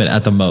endorsement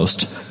at the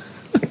most.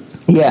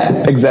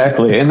 Yeah,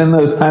 exactly. And then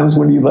those times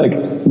when you like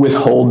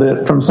withhold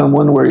it from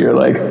someone, where you're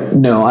like,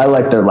 no, I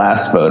like their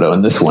last photo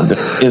and this one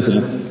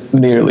isn't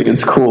nearly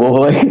as cool.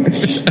 Like,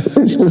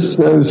 it's just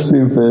so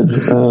stupid.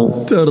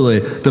 Totally.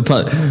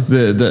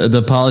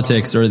 The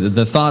politics or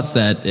the thoughts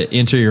that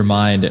enter your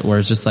mind, where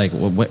it's just like,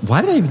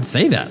 why did I even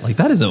say that? Like,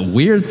 that is a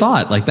weird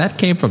thought. Like, that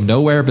came from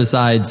nowhere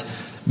besides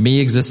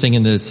me existing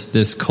in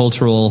this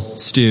cultural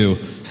stew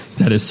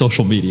that is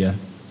social media.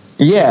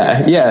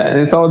 Yeah. And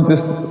it's all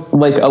just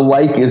like, a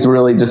like is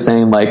really just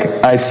saying like,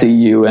 I see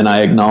you and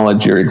I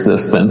acknowledge your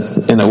existence,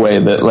 in a way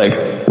that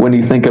like, when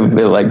you think of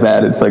it like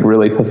that, it's like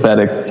really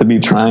pathetic to be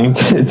trying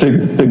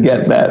to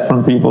get that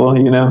from people,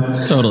 you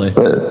know? Totally.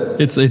 But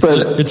it's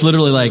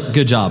literally like,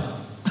 good job.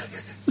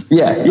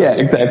 Yeah,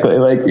 exactly.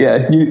 Like,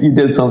 yeah, you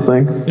did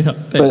something. Yeah,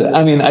 but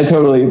I mean, I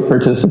totally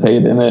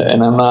participate in it,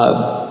 and I'm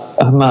not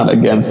I'm not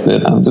against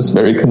it. I'm just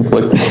very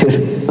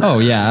conflicted. Oh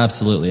yeah,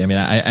 absolutely. I mean,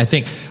 I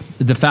think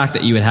the fact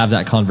that you would have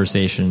that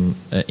conversation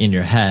in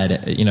your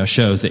head,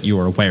 shows that you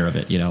were aware of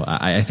it.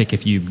 I think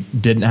if you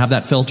didn't have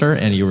that filter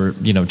and you were,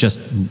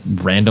 just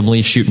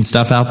randomly shooting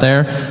stuff out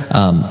there,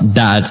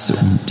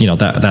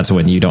 that's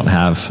when you don't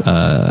have,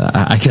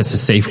 I guess, a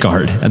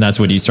safeguard, and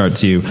that's when you start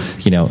to,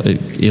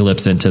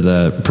 ellipse into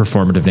the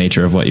performative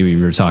nature of what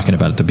you were talking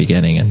about at the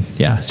beginning. And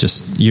yeah,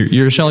 just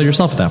you're a shell of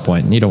yourself at that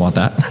point, and you don't want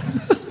that.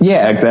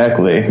 Yeah,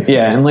 exactly.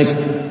 Yeah, and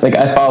like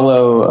I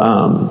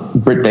follow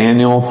Britt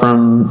Daniel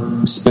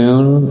from Spoon.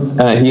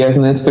 He has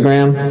an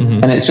Instagram,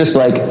 and it's just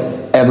like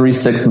every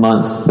 6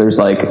 months there's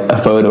like a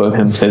photo of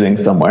him sitting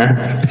somewhere,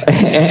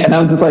 and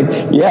I'm just like,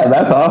 yeah,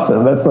 that's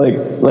awesome. That's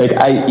like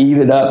I eat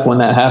it up when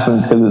that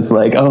happens, because it's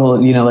like, oh,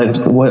 like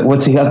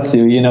what's he up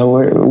to?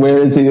 Where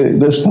is he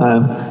this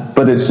time?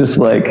 But it's just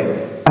like,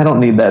 I don't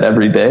need that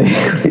every day.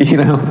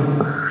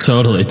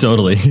 Totally.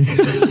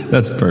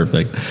 That's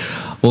perfect.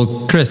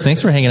 Well, Chris,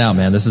 thanks for hanging out,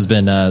 man. This has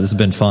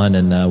been fun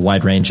and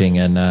wide ranging,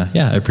 and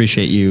I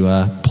appreciate you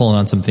pulling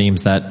on some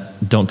themes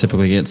that don't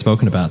typically get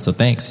spoken about. So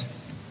thanks.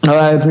 Oh,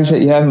 I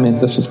appreciate you having me.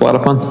 This was a lot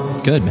of fun.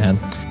 Good, man.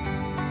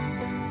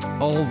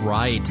 All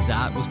right,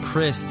 that was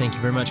Chris. Thank you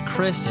very much,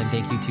 Chris, and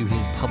thank you to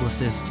his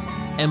publicist,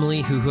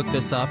 Emily, who hooked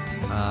this up.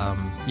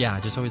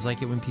 I just always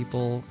like it when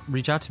people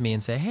reach out to me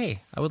and say, hey,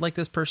 I would like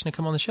this person to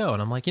come on the show.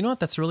 And I'm like, you know what?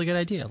 That's a really good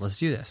idea. Let's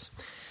do this.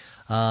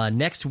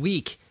 Next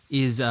week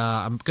is,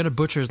 I'm going to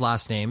butcher his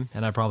last name,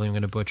 and I probably am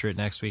going to butcher it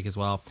next week as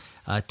well.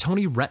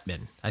 Tony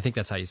Retman. I think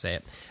that's how you say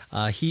it.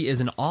 He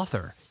is an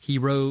author. He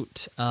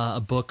wrote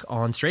a book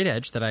on straight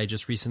edge that I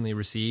just recently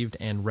received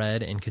and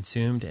read and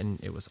consumed,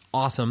 and it was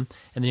awesome.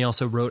 And then he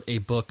also wrote a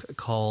book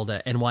called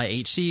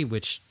NYHC,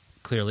 which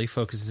clearly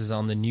focuses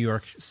on the New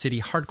York City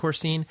hardcore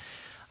scene.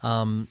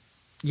 I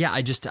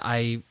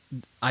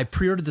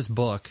pre-ordered this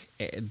book,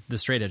 the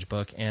straight edge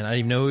book, and I didn't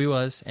even know who he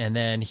was. And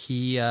then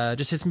he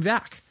just hits me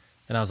back.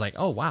 And I was like,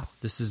 oh, wow,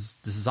 this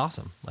is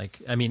awesome. Like,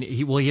 I mean,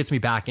 he hits me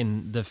back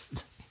in the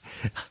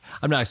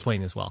I'm not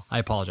explaining this well. I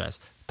apologize.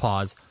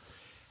 Pause.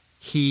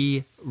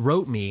 He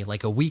wrote me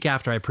like a week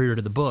after I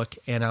pre-ordered the book,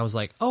 and I was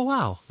like, oh,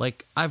 wow.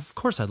 Like, of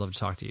course I'd love to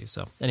talk to you.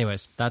 So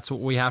anyways, that's what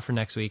we have for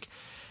next week.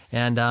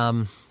 And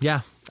I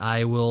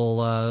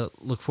will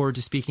look forward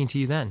to speaking to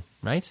you then,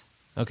 right?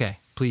 Okay.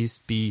 Please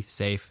be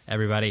safe,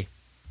 everybody.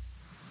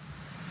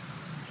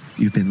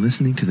 You've been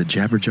listening to the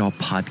Jabberjaw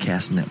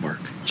Podcast Network,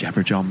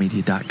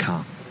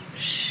 jabberjawmedia.com.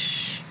 Shh.